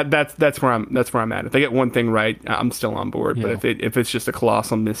 Yeah, that's where I'm at. If they get one thing right, I'm still on board. Yeah. But if it's just a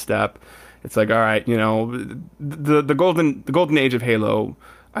colossal misstep, it's like, all right, the golden age of Halo,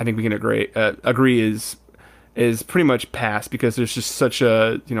 I think we can agree is pretty much past, because there's just such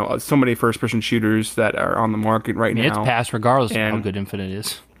so many first person shooters that are on the market right now. It's past regardless of how And- good Infinite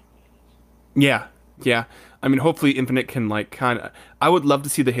is. Yeah. I mean, hopefully Infinite can I would love to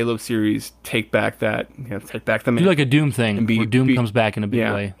see the Halo series take back the Do like a Doom thing, And where Doom be- comes back in a big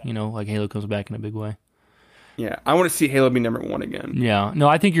yeah. way. Like Halo comes back in a big way. Yeah, I want to see Halo be number one again. Yeah, no,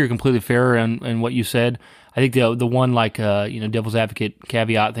 I think you're completely fair in what you said. I think the one devil's advocate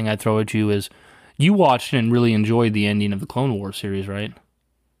caveat thing I'd throw at you is you watched and really enjoyed the ending of the Clone Wars series, right?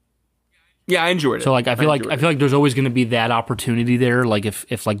 Yeah, I enjoyed it. So I feel like enjoyed it. there's always going to be that opportunity there. Like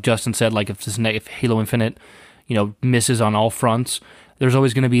if like Justin said, like if Halo Infinite, misses on all fronts, there's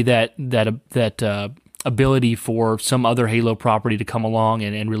always going to be that ability for some other Halo property to come along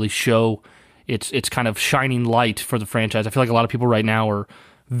and really show its kind of shining light for the franchise. I feel like a lot of people right now are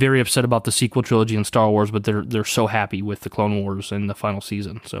very upset about the sequel trilogy in Star Wars, but they're so happy with the Clone Wars and the final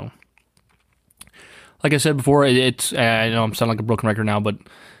season. So, like I said before, it's I know I'm sounding like a broken record now, but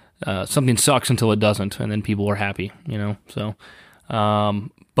something sucks until it doesn't, and then people are happy, So,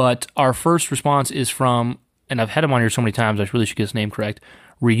 but our first response is from, and I've had him on here so many times, I really should get his name correct.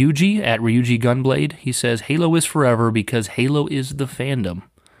 Ryuji at Ryuji Gunblade. He says, "Halo is forever because Halo is the fandom."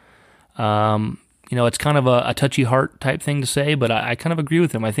 It's kind of a touchy heart type thing to say, but I kind of agree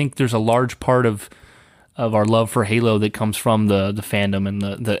with him. I think there's a large part of our love for Halo that comes from the fandom and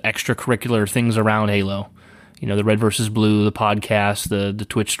the extracurricular things around Halo. The Red versus Blue, the podcast, the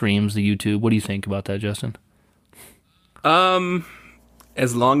Twitch streams, the YouTube. What do you think about that, Justin?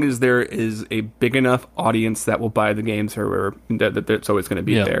 As long as there is a big enough audience that will buy the games, or that it's always going to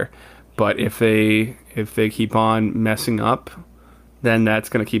be there. But if they keep on messing up, then that's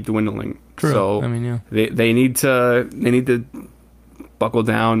going to keep dwindling. True. So I mean, yeah. they need to buckle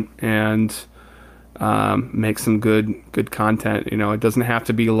down and make some good content. It doesn't have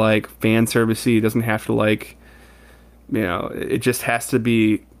to be like fan servicey. It doesn't have to it just has to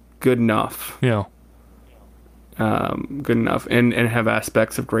be good enough. Yeah. Good enough and have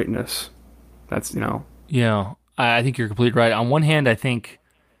aspects of greatness. That's Yeah, I think you're completely right. On one hand, I think,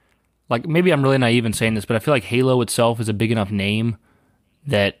 like, maybe I'm really naive in saying this, but I feel like Halo itself is a big enough name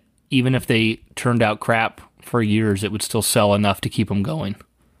that even if they turned out crap for years, it would still sell enough to keep them going.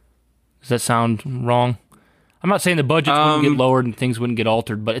 Does that sound wrong? I'm not saying the budgets wouldn't get lowered and things wouldn't get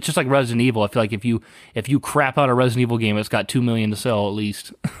altered, but it's just like Resident Evil. I feel like if you crap out a Resident Evil game, it's got 2 million to sell at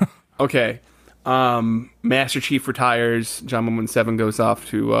least. Okay. Master Chief retires. John 117 goes off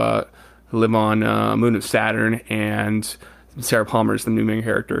to live on Moon of Saturn, and Sarah Palmer is the new main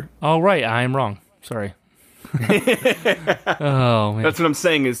character. Oh, right. I am wrong. Sorry. Oh, man. That's what I'm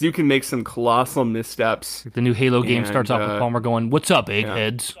saying, is you can make some colossal missteps. The new Halo game And, starts off with Palmer going, "What's up,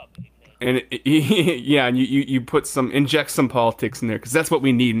 eggheads?" And and you inject some politics in there, because that's what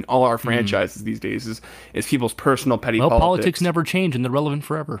we need in all our franchises these days is people's personal petty Well, politics. politics never change, and they're relevant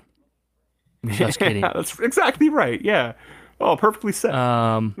forever. Just kidding. That's exactly right. Yeah. Oh, perfectly said.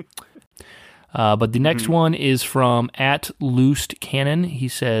 But the next one is from @LoosedCannon. He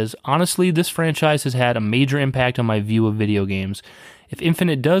says, "Honestly, this franchise has had a major impact on my view of video games. If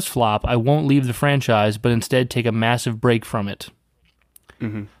Infinite does flop, I won't leave the franchise, but instead take a massive break from it."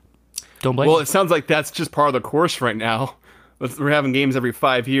 Mm-hmm. Don't blame Well, me. it sounds like that's just part of the course right now. We're having games every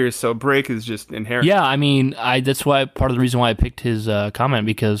 5 years, so break is just inherent. Yeah, I mean, that's why part of the reason why I picked his comment,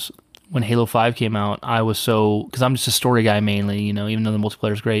 because when Halo 5 came out, I was because I'm just a story guy mainly, even though the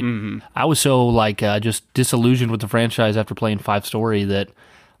multiplayer is great. Mm-hmm. I was so just disillusioned with the franchise after playing 5 story that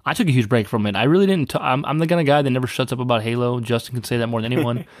I took a huge break from it. I really didn't. I'm the kind of guy that never shuts up about Halo. Justin can say that more than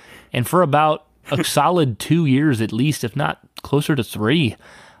anyone. And for about a solid 2 years at least, if not closer to 3,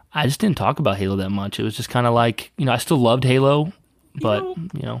 I just didn't talk about Halo that much. It was just kind of like, I still loved Halo, but,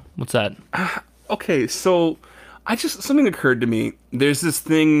 what's that? Okay, so something occurred to me. There's this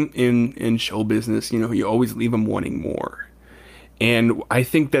thing in show business, you always leave them wanting more. And I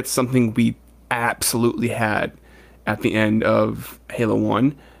think that's something we absolutely had at the end of Halo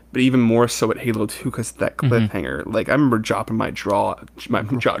 1, but even more so at Halo 2 because of that cliffhanger. Like, I remember dropping my jaw.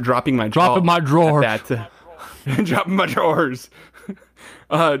 Dropping my drawers. Dropping my drawers.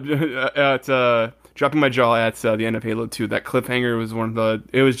 Dropping my jaw at the end of Halo 2. That cliffhanger was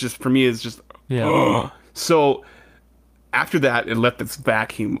it was just, for me, it's just, So after that, it left this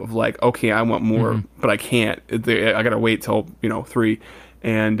vacuum of like, okay, I want more, but I can't. I gotta wait till 3.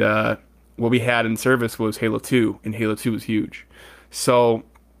 And what we had in service was Halo 2, and Halo 2 was huge. So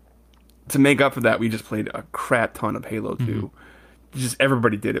to make up for that, we just played a crap ton of Halo 2. just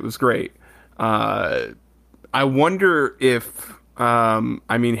everybody did. It was great. I wonder if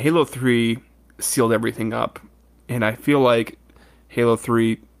Halo 3 sealed everything up, and I feel like Halo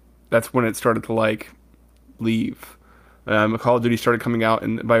 3, that's when it started to like leave. Call of Duty started coming out,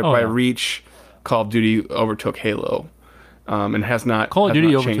 and by Reach, Call of Duty overtook Halo, and has not. Call of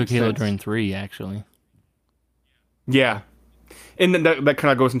Duty overtook changed Halo since. during 3, actually. Yeah, and then that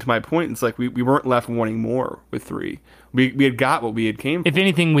kind of goes into my point. It's like we weren't left wanting more with 3. We had got what we had came for. If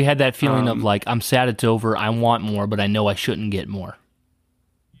anything, we had that feeling of like, I'm sad it's over. I want more, but I know I shouldn't get more.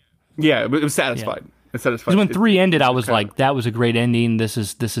 Yeah, it was satisfied. Yeah. It satisfied. Because when 3 ended, I was like, that was a great ending. This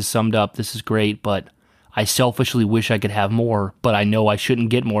is summed up. This is great, but I selfishly wish I could have more, but I know I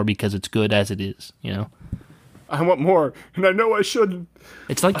shouldn't get more because it's good as it is, you know? I want more, and I know I shouldn't.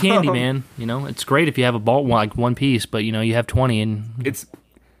 It's like candy, man. You know, it's great if you have a ball, like one piece, but you know, you have 20 and...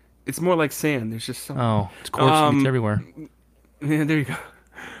 It's more like sand. There's just some... Oh, it's coarse. It's everywhere. Yeah, there you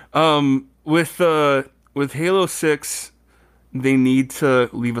go. With Halo 6, they need to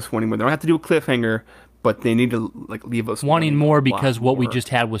leave us wanting more. They don't have to do a cliffhanger, but they need to like leave us wanting more because what we just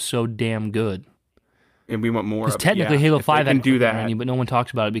had was so damn good. And we want more. Because technically, Halo 5 can do that, but no one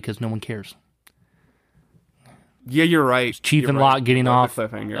talks about it because no one cares. Yeah, you're right. Chief and Locke getting off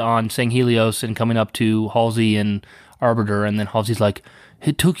on saying Helios and coming up to Halsey and Arbiter, and then Halsey's like,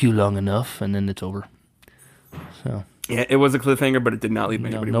 "It took you long enough," and then it's over. So yeah, it was a cliffhanger, but it did not leave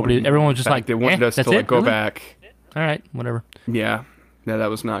anybody. Everyone was just like, they wanted us to like go back. All right, whatever. Yeah, that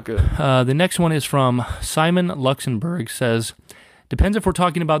was not good. The next one is from Simon Luxembourg. Says, depends if we're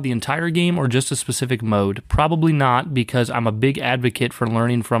talking about the entire game or just a specific mode. Probably not, because I'm a big advocate for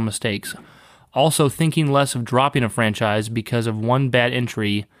learning from mistakes. Also, thinking less of dropping a franchise because of one bad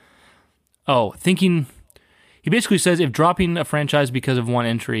entry. He basically says if dropping a franchise because of one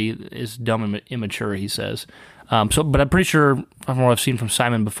entry is dumb and immature, he says. But I'm pretty sure, from what I've seen from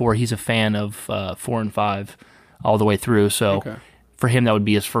Simon before, he's a fan of 4 and 5 all the way through. So for him, that would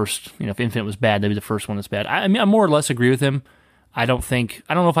be his first. You know, if Infinite was bad, that'd be the first one that's bad. I mean, I more or less agree with him. I don't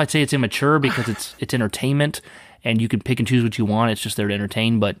know if I'd say it's immature because it's entertainment and you can pick and choose what you want. It's just there to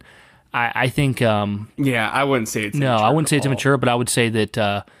entertain, but. I think... I wouldn't say it's immature. No, I wouldn't say it's immature, but I would say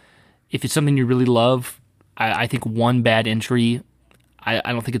that if it's something you really love, I think one bad entry, I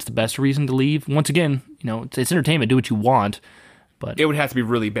don't think it's the best reason to leave. Once again, you know, it's entertainment. Do what you want, but... It would have to be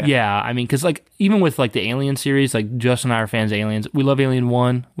really bad. Yeah, I mean, because like, even with like the Alien series, like Justin and I are fans of Aliens. We love Alien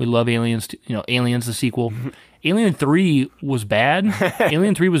 1. We love Aliens, Aliens, the sequel. Alien 3 was bad.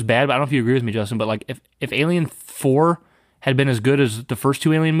 Alien 3 was bad, but I don't know if you agree with me, Justin, but like if Alien 4... had been as good as the first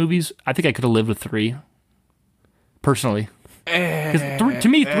 2 Alien movies, I think I could have lived with 3, personally. Because to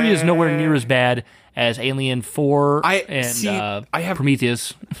me, 3 is nowhere near as bad as Alien 4 and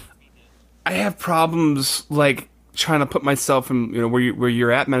Prometheus. I have problems like trying to put myself in where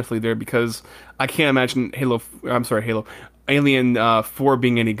you're at mentally there, because I can't imagine Alien 4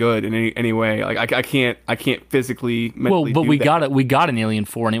 being any good in any way. Like I can't physically mentally. Well, but we got an Alien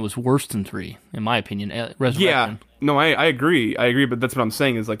 4 and it was worse than 3, in my opinion. Resurrection. Yeah. No, I agree. But that's what I'm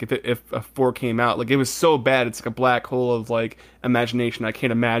saying is like if a 4 came out, like it was so bad, it's like a black hole of like imagination. I can't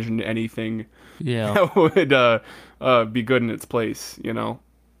imagine anything that would be good in its place. You know,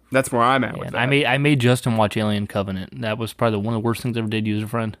 that's where I'm at with that. I made Justin watch Alien Covenant. That was probably one of the worst things I ever did to use a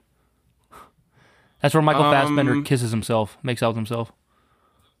friend. That's where Michael Fassbender kisses himself, makes out with himself.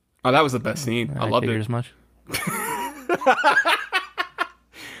 Oh, that was the best scene. I loved it as much.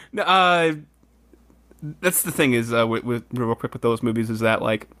 That's the thing is with real quick with those movies is that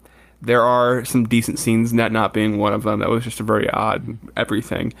like there are some decent scenes, that not being one of them. That was just a very odd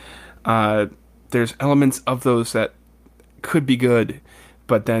everything. There's elements of those that could be good,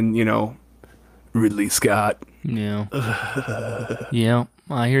 but then Ridley Scott. Yeah. Yeah,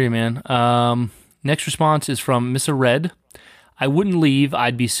 I hear you, man. Next response is from Missa Red. I wouldn't leave.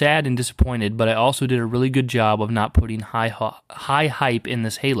 I'd be sad and disappointed, but I also did a really good job of not putting high hype in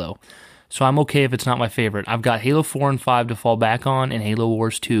this Halo. So I'm okay if it's not my favorite. I've got Halo 4 and 5 to fall back on and Halo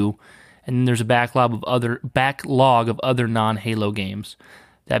Wars 2, and then there's a backlog of other non-Halo games.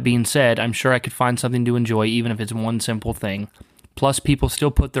 That being said, I'm sure I could find something to enjoy even if it's one simple thing. Plus, people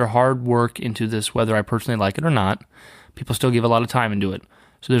still put their hard work into this whether I personally like it or not. People still give a lot of time into it.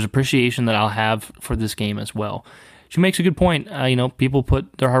 So there's appreciation that I'll have for this game as well. She makes a good point. People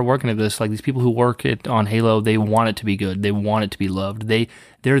put their hard work into this. Like these people who work on Halo, they want it to be good. They want it to be loved.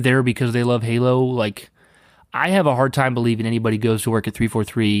 They're there because they love Halo. Like, I have a hard time believing anybody goes to work at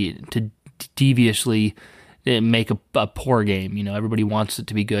 343 to deviously make a poor game. Everybody wants it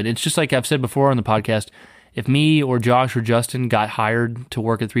to be good. It's just like I've said before on the podcast. If me or Josh or Justin got hired to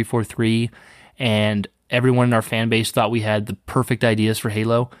work at 343 and everyone in our fan base thought we had the perfect ideas for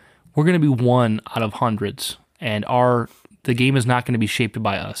Halo. We're going to be one out of hundreds, and the game is not going to be shaped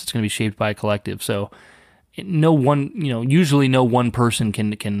by us. It's going to be shaped by a collective. So usually no one person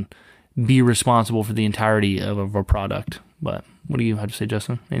can be responsible for the entirety of a product. But what do you have to say,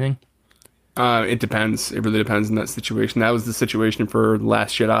 Justin? Anything? It depends. It really depends on that situation. That was the situation for The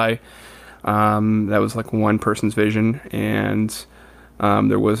Last Jedi. That was like one person's vision, and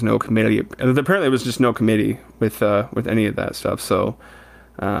there was no committee. Apparently, there was just no committee with any of that stuff. So,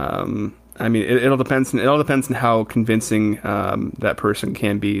 I mean, it all depends. It all depends on how convincing that person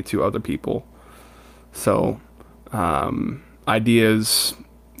can be to other people. So, ideas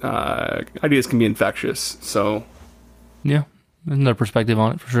can be infectious. So, yeah, there's another perspective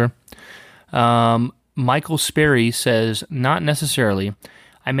on it for sure. Michael Sperry says, not necessarily.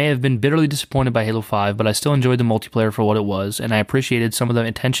 I may have been bitterly disappointed by Halo 5, but I still enjoyed the multiplayer for what it was, and I appreciated some of the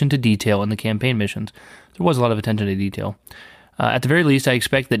attention to detail in the campaign missions. There was a lot of attention to detail. At the very least, I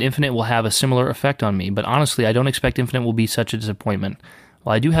expect that Infinite will have a similar effect on me, but honestly, I don't expect Infinite will be such a disappointment.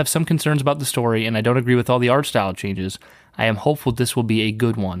 While I do have some concerns about the story, and I don't agree with all the art style changes, I am hopeful this will be a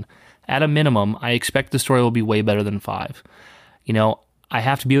good one. At a minimum, I expect the story will be way better than 5. I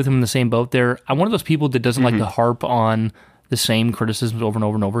have to be with him in the same boat there. I'm one of those people that doesn't like to harp on the same criticisms over and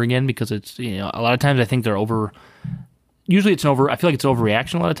over and over again, because it's, a lot of times I think they're over. Usually I feel like it's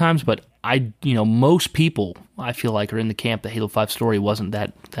overreaction a lot of times, but most people I feel like are in the camp that Halo 5 story wasn't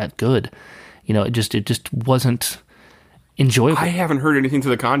that good. It just wasn't enjoyable. I haven't heard anything to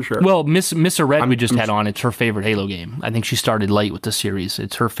the contrary. Well, Miss Red we just had on, it's her favorite Halo game. I think she started late with the series.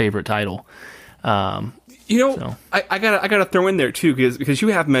 It's her favorite title. I gotta throw in there too, because you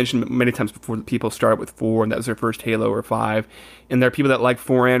have mentioned many times before that people start with 4 and that was their first Halo or 5, and there are people that like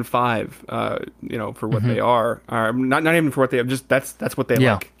 4 and 5, for what they are, not even for what they are, just that's what they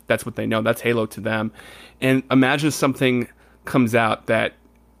like, that's what they know, that's Halo to them. And imagine if something comes out that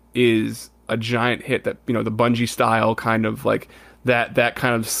is a giant hit, that the Bungie style kind of like that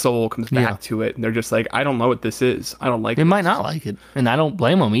kind of soul comes back to it, and they're just like, I don't know what this is, I don't like it. They might not like it, and I don't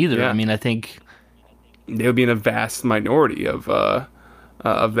blame them either. I mean, I think they would be in a vast minority of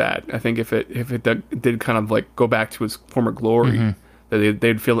that. I think if it did kind of like go back to its former glory, that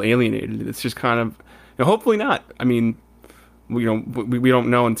they'd feel alienated. It's just kind of, hopefully not. I mean, we don't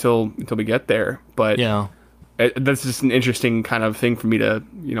know until we get there. But that's just an interesting kind of thing for me to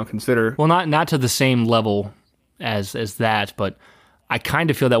consider. Well, not to the same level as that, but I kind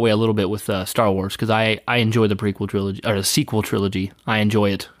of feel that way a little bit with Star Wars, because I enjoy the prequel trilogy or the sequel trilogy. I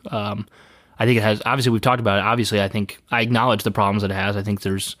enjoy it. I think it has, obviously we've talked about it, obviously I think I acknowledge the problems that it has. I think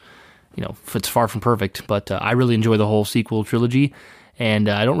there's, it's far from perfect, but I really enjoy the whole sequel trilogy, and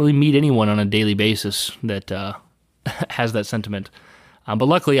I don't really meet anyone on a daily basis that has that sentiment. But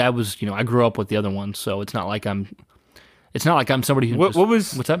luckily I grew up with the other ones, so it's not like I'm somebody who what's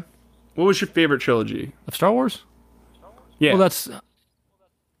that? What was your favorite trilogy? Of Star Wars? Yeah. Well,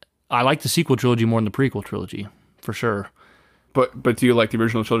 I like the sequel trilogy more than the prequel trilogy, for sure. But do you like the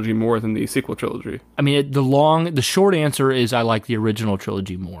original trilogy more than the sequel trilogy? I mean, the short answer is I like the original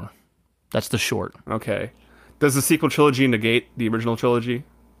trilogy more. That's the short. Okay. Does the sequel trilogy negate the original trilogy?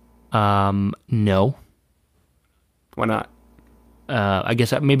 No. Why not? I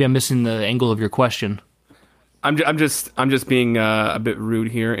guess maybe I'm missing the angle of your question. I'm just being a bit rude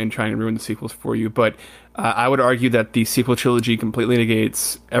here and trying to ruin the sequels for you, but I would argue that the sequel trilogy completely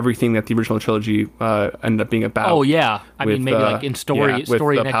negates everything that the original trilogy ended up being about. Oh yeah, I mean maybe like in story, with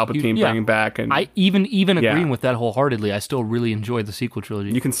story the Palpatine bringing back, and I even agreeing with that wholeheartedly. I still really enjoy the sequel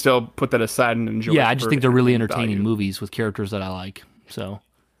trilogy. You can still put that aside and enjoy. Yeah, I just think they're really entertaining movies with characters that I like. So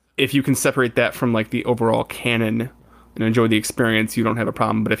if you can separate that from like the overall canon and enjoy the experience, you don't have a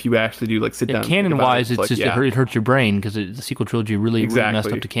problem. But if you actually do like sit down, canon wise, it's just it hurts your brain, because the sequel trilogy really messed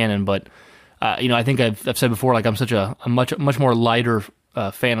up the canon. But I think I've said before, like I'm such a much more lighter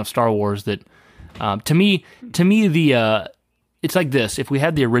fan of Star Wars that to me the it's like this: if we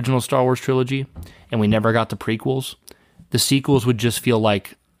had the original Star Wars trilogy and we never got the prequels, the sequels would just feel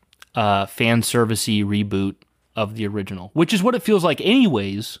like fan servicey reboot of the original, which is what it feels like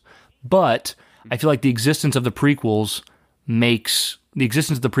anyways. But I feel like the existence of the prequels makes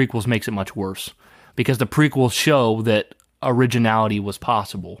it much worse, because the prequels show that originality was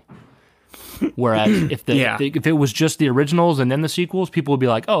possible. Whereas if it was just the originals and then the sequels, people would be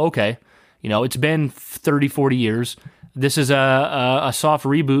like, oh, okay, it's been 30, 40 years. This is a soft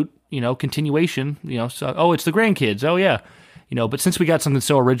reboot, continuation, so, it's the grandkids. Oh yeah. But since we got something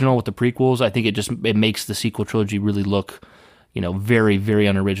so original with the prequels, I think it makes the sequel trilogy really look, very, very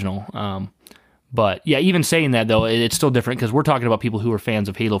unoriginal. But yeah, even saying that though, it's still different because we're talking about people who are fans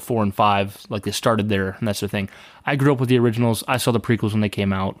of Halo 4 and 5, like they started there and that's their thing. I grew up with the originals. I saw the prequels when they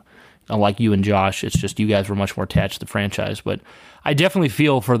came out. Unlike you and Josh, it's just you guys were much more attached to the franchise. But I definitely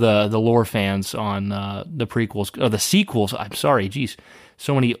feel for the lore fans on the prequels or the sequels. I'm sorry, geez,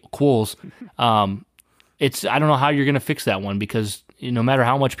 so many quals. I don't know how you're going to fix that one because no matter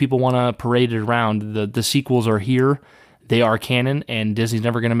how much people want to parade it around, the sequels are here. They are canon, and Disney's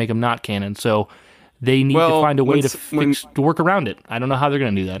never going to make them not canon. So they need to find a way to work around it. I don't know how they're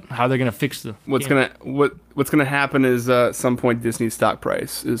going to do that. How they're going to fix the what's going to happen is at some point Disney's stock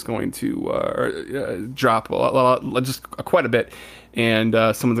price is going to drop just quite a bit, and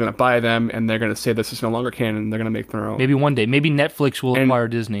someone's going to buy them, and they're going to say this is no longer canon. They're going to make their own. Maybe one day. Maybe Netflix will acquire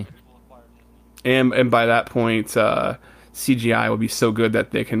Disney. And by that point, CGI will be so good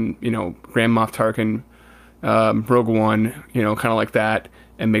that they can, Grand Moff Tarkin, Rogue One, kind of like that,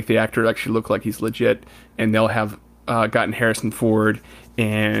 and make the actor actually look like he's legit. And they'll have gotten Harrison Ford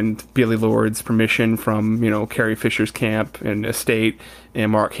and Billy Lord's permission from, Carrie Fisher's camp and estate,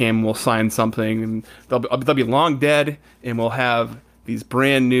 and Mark Hamill will sign something, and they'll be long dead, and we'll have these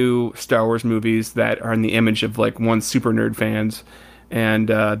brand new Star Wars movies that are in the image of like one super nerd fans. And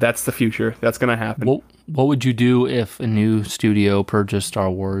that's the future. That's going to happen. What would you do if a new studio purchased Star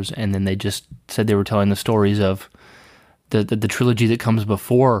Wars and then they just said they were telling the stories of the trilogy that comes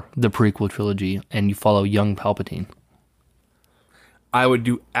before the prequel trilogy and you follow young Palpatine? I would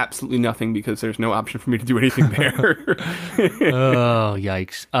do absolutely nothing because there's no option for me to do anything there. Oh,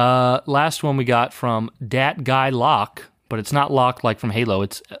 yikes. Last one we got from Dat Guy Locke, but it's not Locke like from Halo.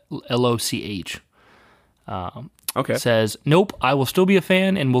 It's Loch. Okay. Says, nope, I will still be a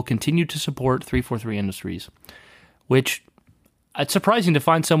fan and will continue to support 343 Industries. Which, it's surprising to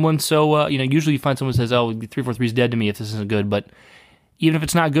find someone so, usually you find someone who says, 343 is dead to me if this isn't good, but even if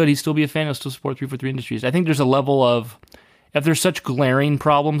it's not good, he'd still be a fan, he'll still support 343 Industries. I think there's a level of, if there's such glaring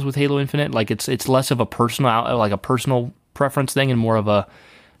problems with Halo Infinite, like it's less of a personal preference thing and more of a,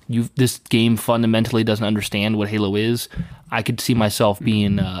 this game fundamentally doesn't understand what Halo is. I could see myself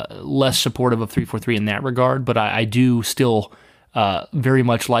being less supportive of 343 in that regard, but I do still very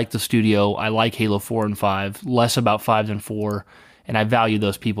much like the studio. I like Halo 4 and 5, less about 5 than 4, and I value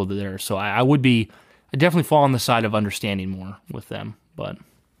those people there. So I definitely fall on the side of understanding more with them. But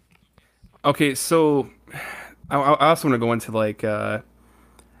okay, so I also want to go into like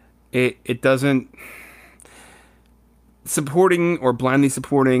it doesn't. Supporting or blindly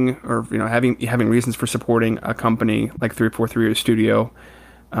supporting or having reasons for supporting a company like 343 or a studio,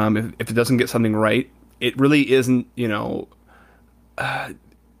 if it doesn't get something right, it really isn't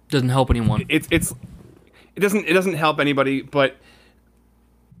doesn't help anyone. It doesn't help anybody. But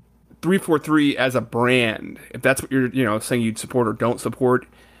 343 as a brand, if that's what you're saying you'd support or don't support,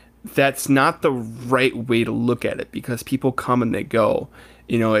 that's not the right way to look at it because people come and they go.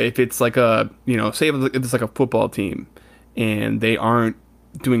 If it's like say if it's like a football team and they aren't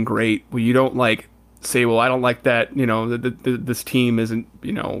doing great, well, you don't say, well, I don't like that, this team isn't,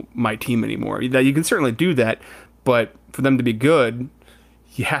 my team anymore. You can certainly do that, but for them to be good,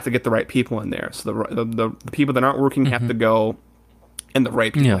 you have to get the right people in there. So the people that aren't working have to go, and the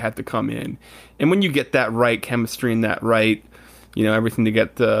right people have to come in. And when you get that right chemistry and that right, everything to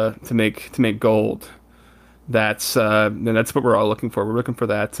get to make gold, that's what we're all looking for. We're looking for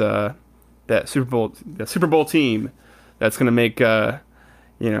that Super Bowl team that's going to make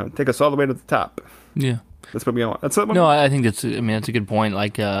take us all the way to the top. Yeah, that's what we want. No, I think that's a good point.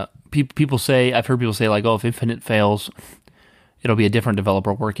 Like people say, I've heard people say like, oh, if Infinite fails, it'll be a different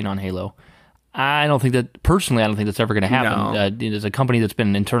developer working on Halo. I don't think that's ever going to happen. No. As a company that's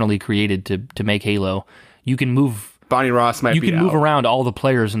been internally created to make Halo, you can move. Bonnie Ross might. You can move around all the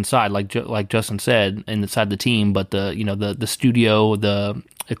players inside, like Justin said, inside the team. But the studio, the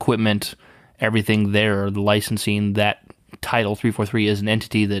equipment, everything there, the licensing, that title 343 is an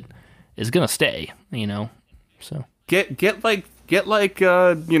entity that is going to stay. So get Joe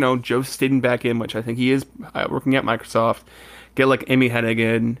Staten back in, which I think he is working at Microsoft. Get like Amy Hennig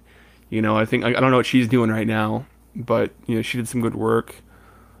in. I think I don't know what she's doing right now, but she did some good work.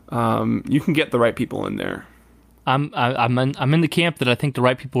 You can get the right people in there. I'm in the camp that I think the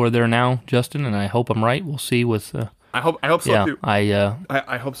right people are there now, Justin, and I hope I'm right. We'll see. With I hope so too.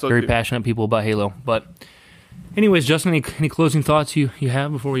 I hope so. Very passionate people about Halo. But anyways, Justin, any closing thoughts you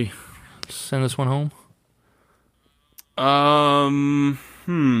have before we send this one home? I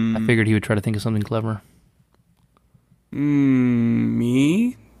figured he would try to think of something clever.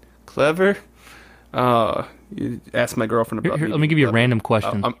 Me? Clever? You ask my girlfriend about here, let me give you a random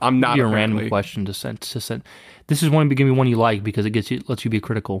question. I'm not. Give you a random question to send. This is one. Give me one you like because it lets you be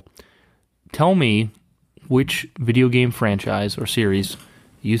critical. tell me which video game franchise or series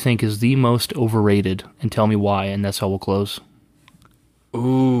you think is the most overrated, and tell me why, and that's how we'll close.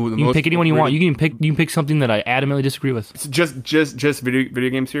 Ooh, you can pick anyone you want. You can pick something that I adamantly disagree with. It's just video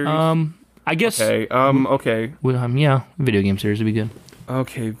game series. I guess. Okay. Okay. Well, yeah, video game series would be good.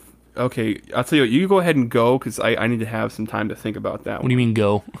 Okay. I'll tell you what. You go ahead and go because I need to have some time to think about that. What do you mean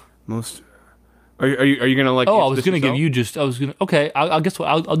go? Most. Are you gonna like? Oh, I was gonna give you just. I was gonna. Okay. I'll guess what.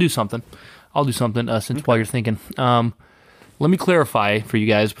 I'll do something. I'll do something since while you're thinking. Let me clarify for you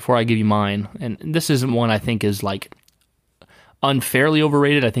guys before I give you mine. And this isn't one I think is like unfairly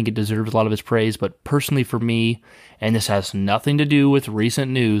overrated. I think it deserves a lot of its praise. But personally for me, and this has nothing to do with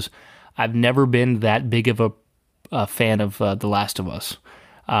recent news, I've never been that big of a fan of The Last of Us.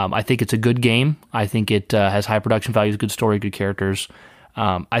 I think it's a good game. I think it has high production values, good story, good characters.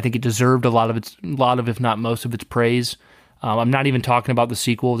 I think it deserved a lot of, if not most of its praise. I'm not even talking about the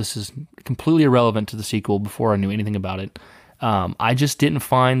sequel. This is completely irrelevant to the sequel before I knew anything about it. I just didn't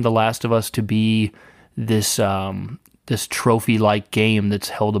find The Last of Us to be this trophy-like game that's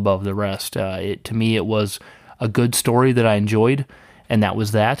held above the rest. To me, it was a good story that I enjoyed, and that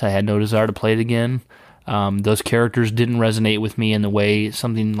was that. I had no desire to play it again. Those characters didn't resonate with me in the way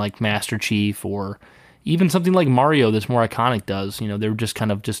something like Master Chief or even something like Mario that's more iconic does. They were just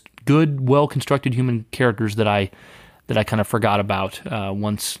kind of just good, well-constructed human characters that I kind of forgot about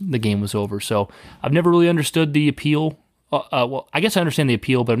once the game was over. So I've never really understood the appeal. Well, I guess I understand the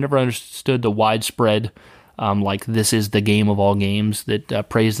appeal, but I've never understood the widespread, like this is the game of all games that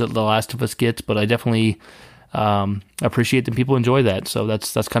praise that The Last of Us gets. But I definitely appreciate that people enjoy that. So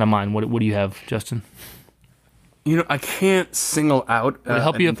that's kind of mine. What do you have, Justin? I can't single out. Would it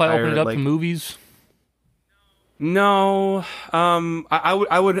help you if I open it up to movies? No,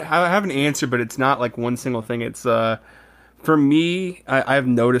 I would have an answer, but it's not like one single thing. It's for me, I've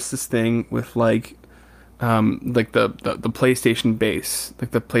noticed this thing with like the PlayStation base,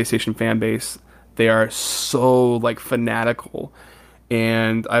 like the PlayStation fan base. They are so like fanatical,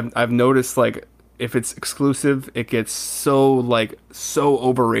 and I've noticed like if it's exclusive, it gets so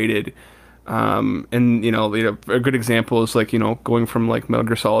overrated. And a good example is like going from like Metal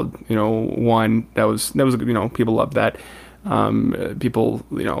Gear Solid 1 that was people love that. People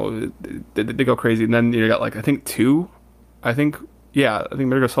they go crazy, and then you got like I think Metal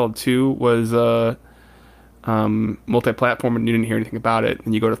Gear Solid 2 was multi-platform, and you didn't hear anything about it.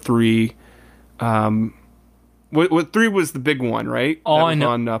 And you go to 3. What 3 was the big one, right? All I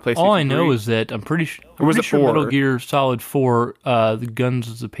know, on PlayStation all I know 3? is that I'm pretty sure. Or was it 4? Metal Gear Solid 4, the Guns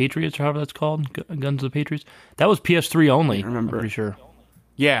of the Patriots, or however that's called, Guns of the Patriots. That was PS3 only. I remember. I'm pretty sure.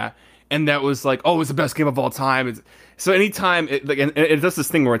 Yeah, and that was like, it's the best game of all time. So anytime it does this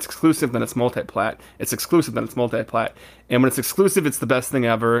thing where it's exclusive, then it's multi-plat. It's exclusive, then it's multi-plat. And when it's exclusive, it's the best thing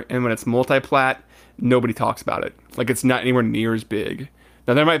ever. And when it's multi-plat, nobody talks about it. Like it's not anywhere near as big.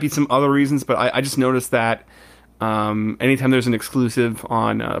 Now there might be some other reasons, but I just noticed that. Anytime there's an exclusive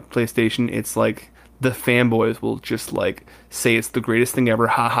on PlayStation, it's like the fanboys will just like say it's the greatest thing ever.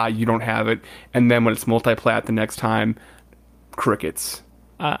 Haha, you don't have it. And then when it's multi-plat the next time, crickets.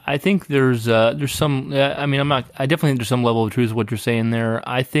 I think there's some. I definitely think there's some level of truth to what you're saying there.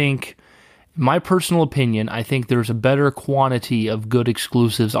 I think, my personal opinion, I think there's a better quantity of good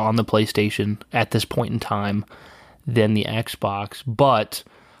exclusives on the PlayStation at this point in time than the Xbox, but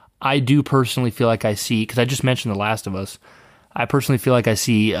I do personally feel like I see, because I just mentioned The Last of Us, I personally feel like I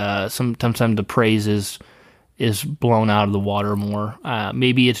see sometimes the praise is blown out of the water more.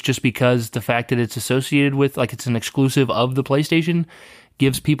 Maybe it's just because the fact that it's associated with, like it's an exclusive of the PlayStation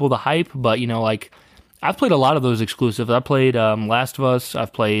gives people the hype, but like I've played a lot of those exclusives. I played Last of Us,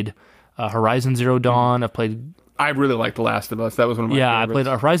 I've played Horizon Zero Dawn, I really liked The Last of Us. That was one of my favorites. I played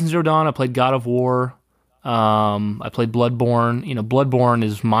Horizon Zero Dawn, I played God of War, I played Bloodborne. Bloodborne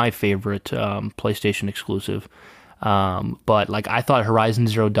is my favorite PlayStation exclusive. But like I thought Horizon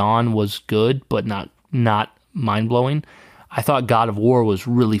Zero Dawn was good, but not mind-blowing. I thought God of War was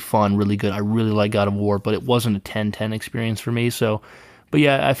really fun, really good. I really like God of War, but it wasn't a 10/10 experience for me. So, but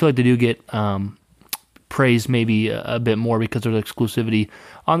yeah, I feel like they do get praised maybe a bit more because of the exclusivity.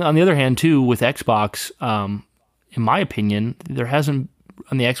 On the other hand, too, with Xbox, in my opinion, there hasn't,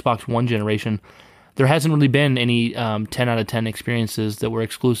 on the Xbox One generation, there hasn't really been any 10 out of 10 experiences that were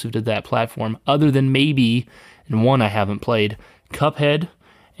exclusive to that platform, other than maybe, and one I haven't played, Cuphead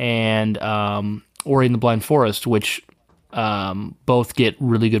and Ori and the Blind Forest, which both get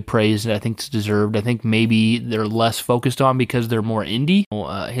really good praise, and I think it's deserved. I think maybe they're less focused on because they're more indie.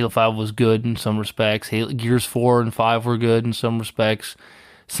 Halo 5 was good in some respects. Gears 4 and 5 were good in some respects.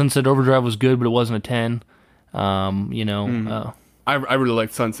 Sunset Overdrive was good, but it wasn't a 10. I really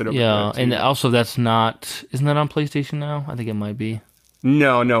like Sunset Overdrive. Yeah, too. and also isn't that on PlayStation now? I think it might be.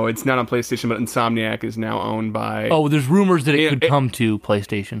 No, it's not on PlayStation, but Insomniac is now owned by Oh, there's rumors that it could come to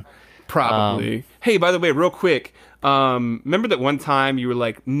PlayStation. probably. Hey, by the way, real quick, remember that one time you were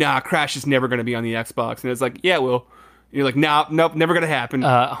like, "Nah, Crash is never going to be on the Xbox," and it's like, "Yeah, well." You're like, "Nah, nope, never going to happen."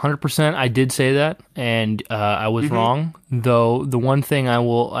 100%. I did say that, and I was wrong. Though the one thing I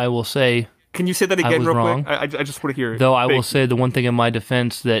will say, Can you say that again, was real wrong. quick? I just want to hear it. though I will Thank say the one thing in my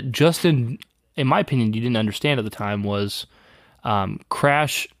defense that Justin, in my opinion, you didn't understand at the time was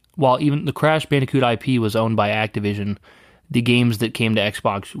Crash. While even the Crash Bandicoot IP was owned by Activision, the games that came to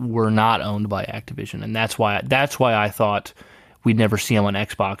Xbox were not owned by Activision, and that's why I thought we'd never see them on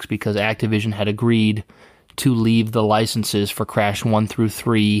Xbox, because Activision had agreed to leave the licenses for Crash 1 through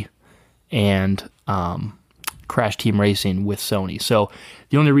 3 and Crash Team Racing with Sony. So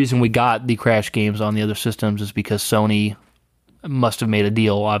the only reason we got the Crash games on the other systems is because Sony must have made a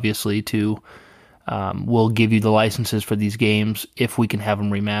deal, obviously, to we'll give you the licenses for these games if we can have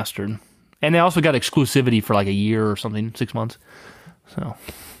them remastered. And they also got exclusivity for like a year or something, 6 months. So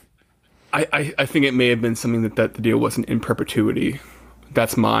I think it may have been something that the deal wasn't in perpetuity.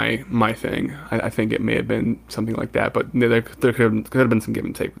 That's my thing. I think it may have been something like that, but there could have been some give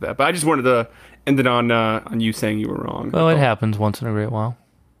and take with that. But I just wanted to end it on you saying you were wrong. well, it happens once in a great while.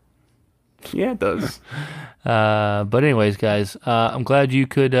 Yeah, it does. But anyways, guys, I'm glad you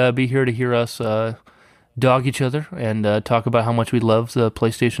could be here to hear us dog each other and talk about how much we love the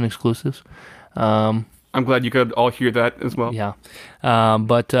PlayStation exclusives. I'm glad you could all hear that as well. Yeah.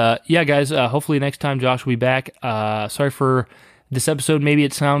 But yeah, guys, hopefully next time Josh will be back. Sorry for this episode. Maybe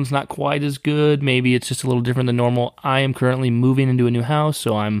it sounds not quite as good. Maybe it's just a little different than normal. I am currently moving into a new house,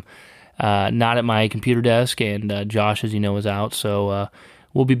 so I'm not at my computer desk, and Josh, as you know, is out. So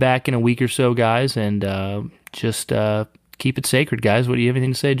we'll be back in a week or so, guys, and just keep it sacred, guys. What do you have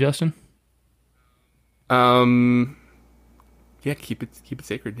anything to say, Justin? Yeah, keep it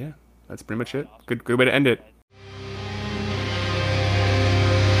sacred. Yeah, that's pretty much it. Good way to end it.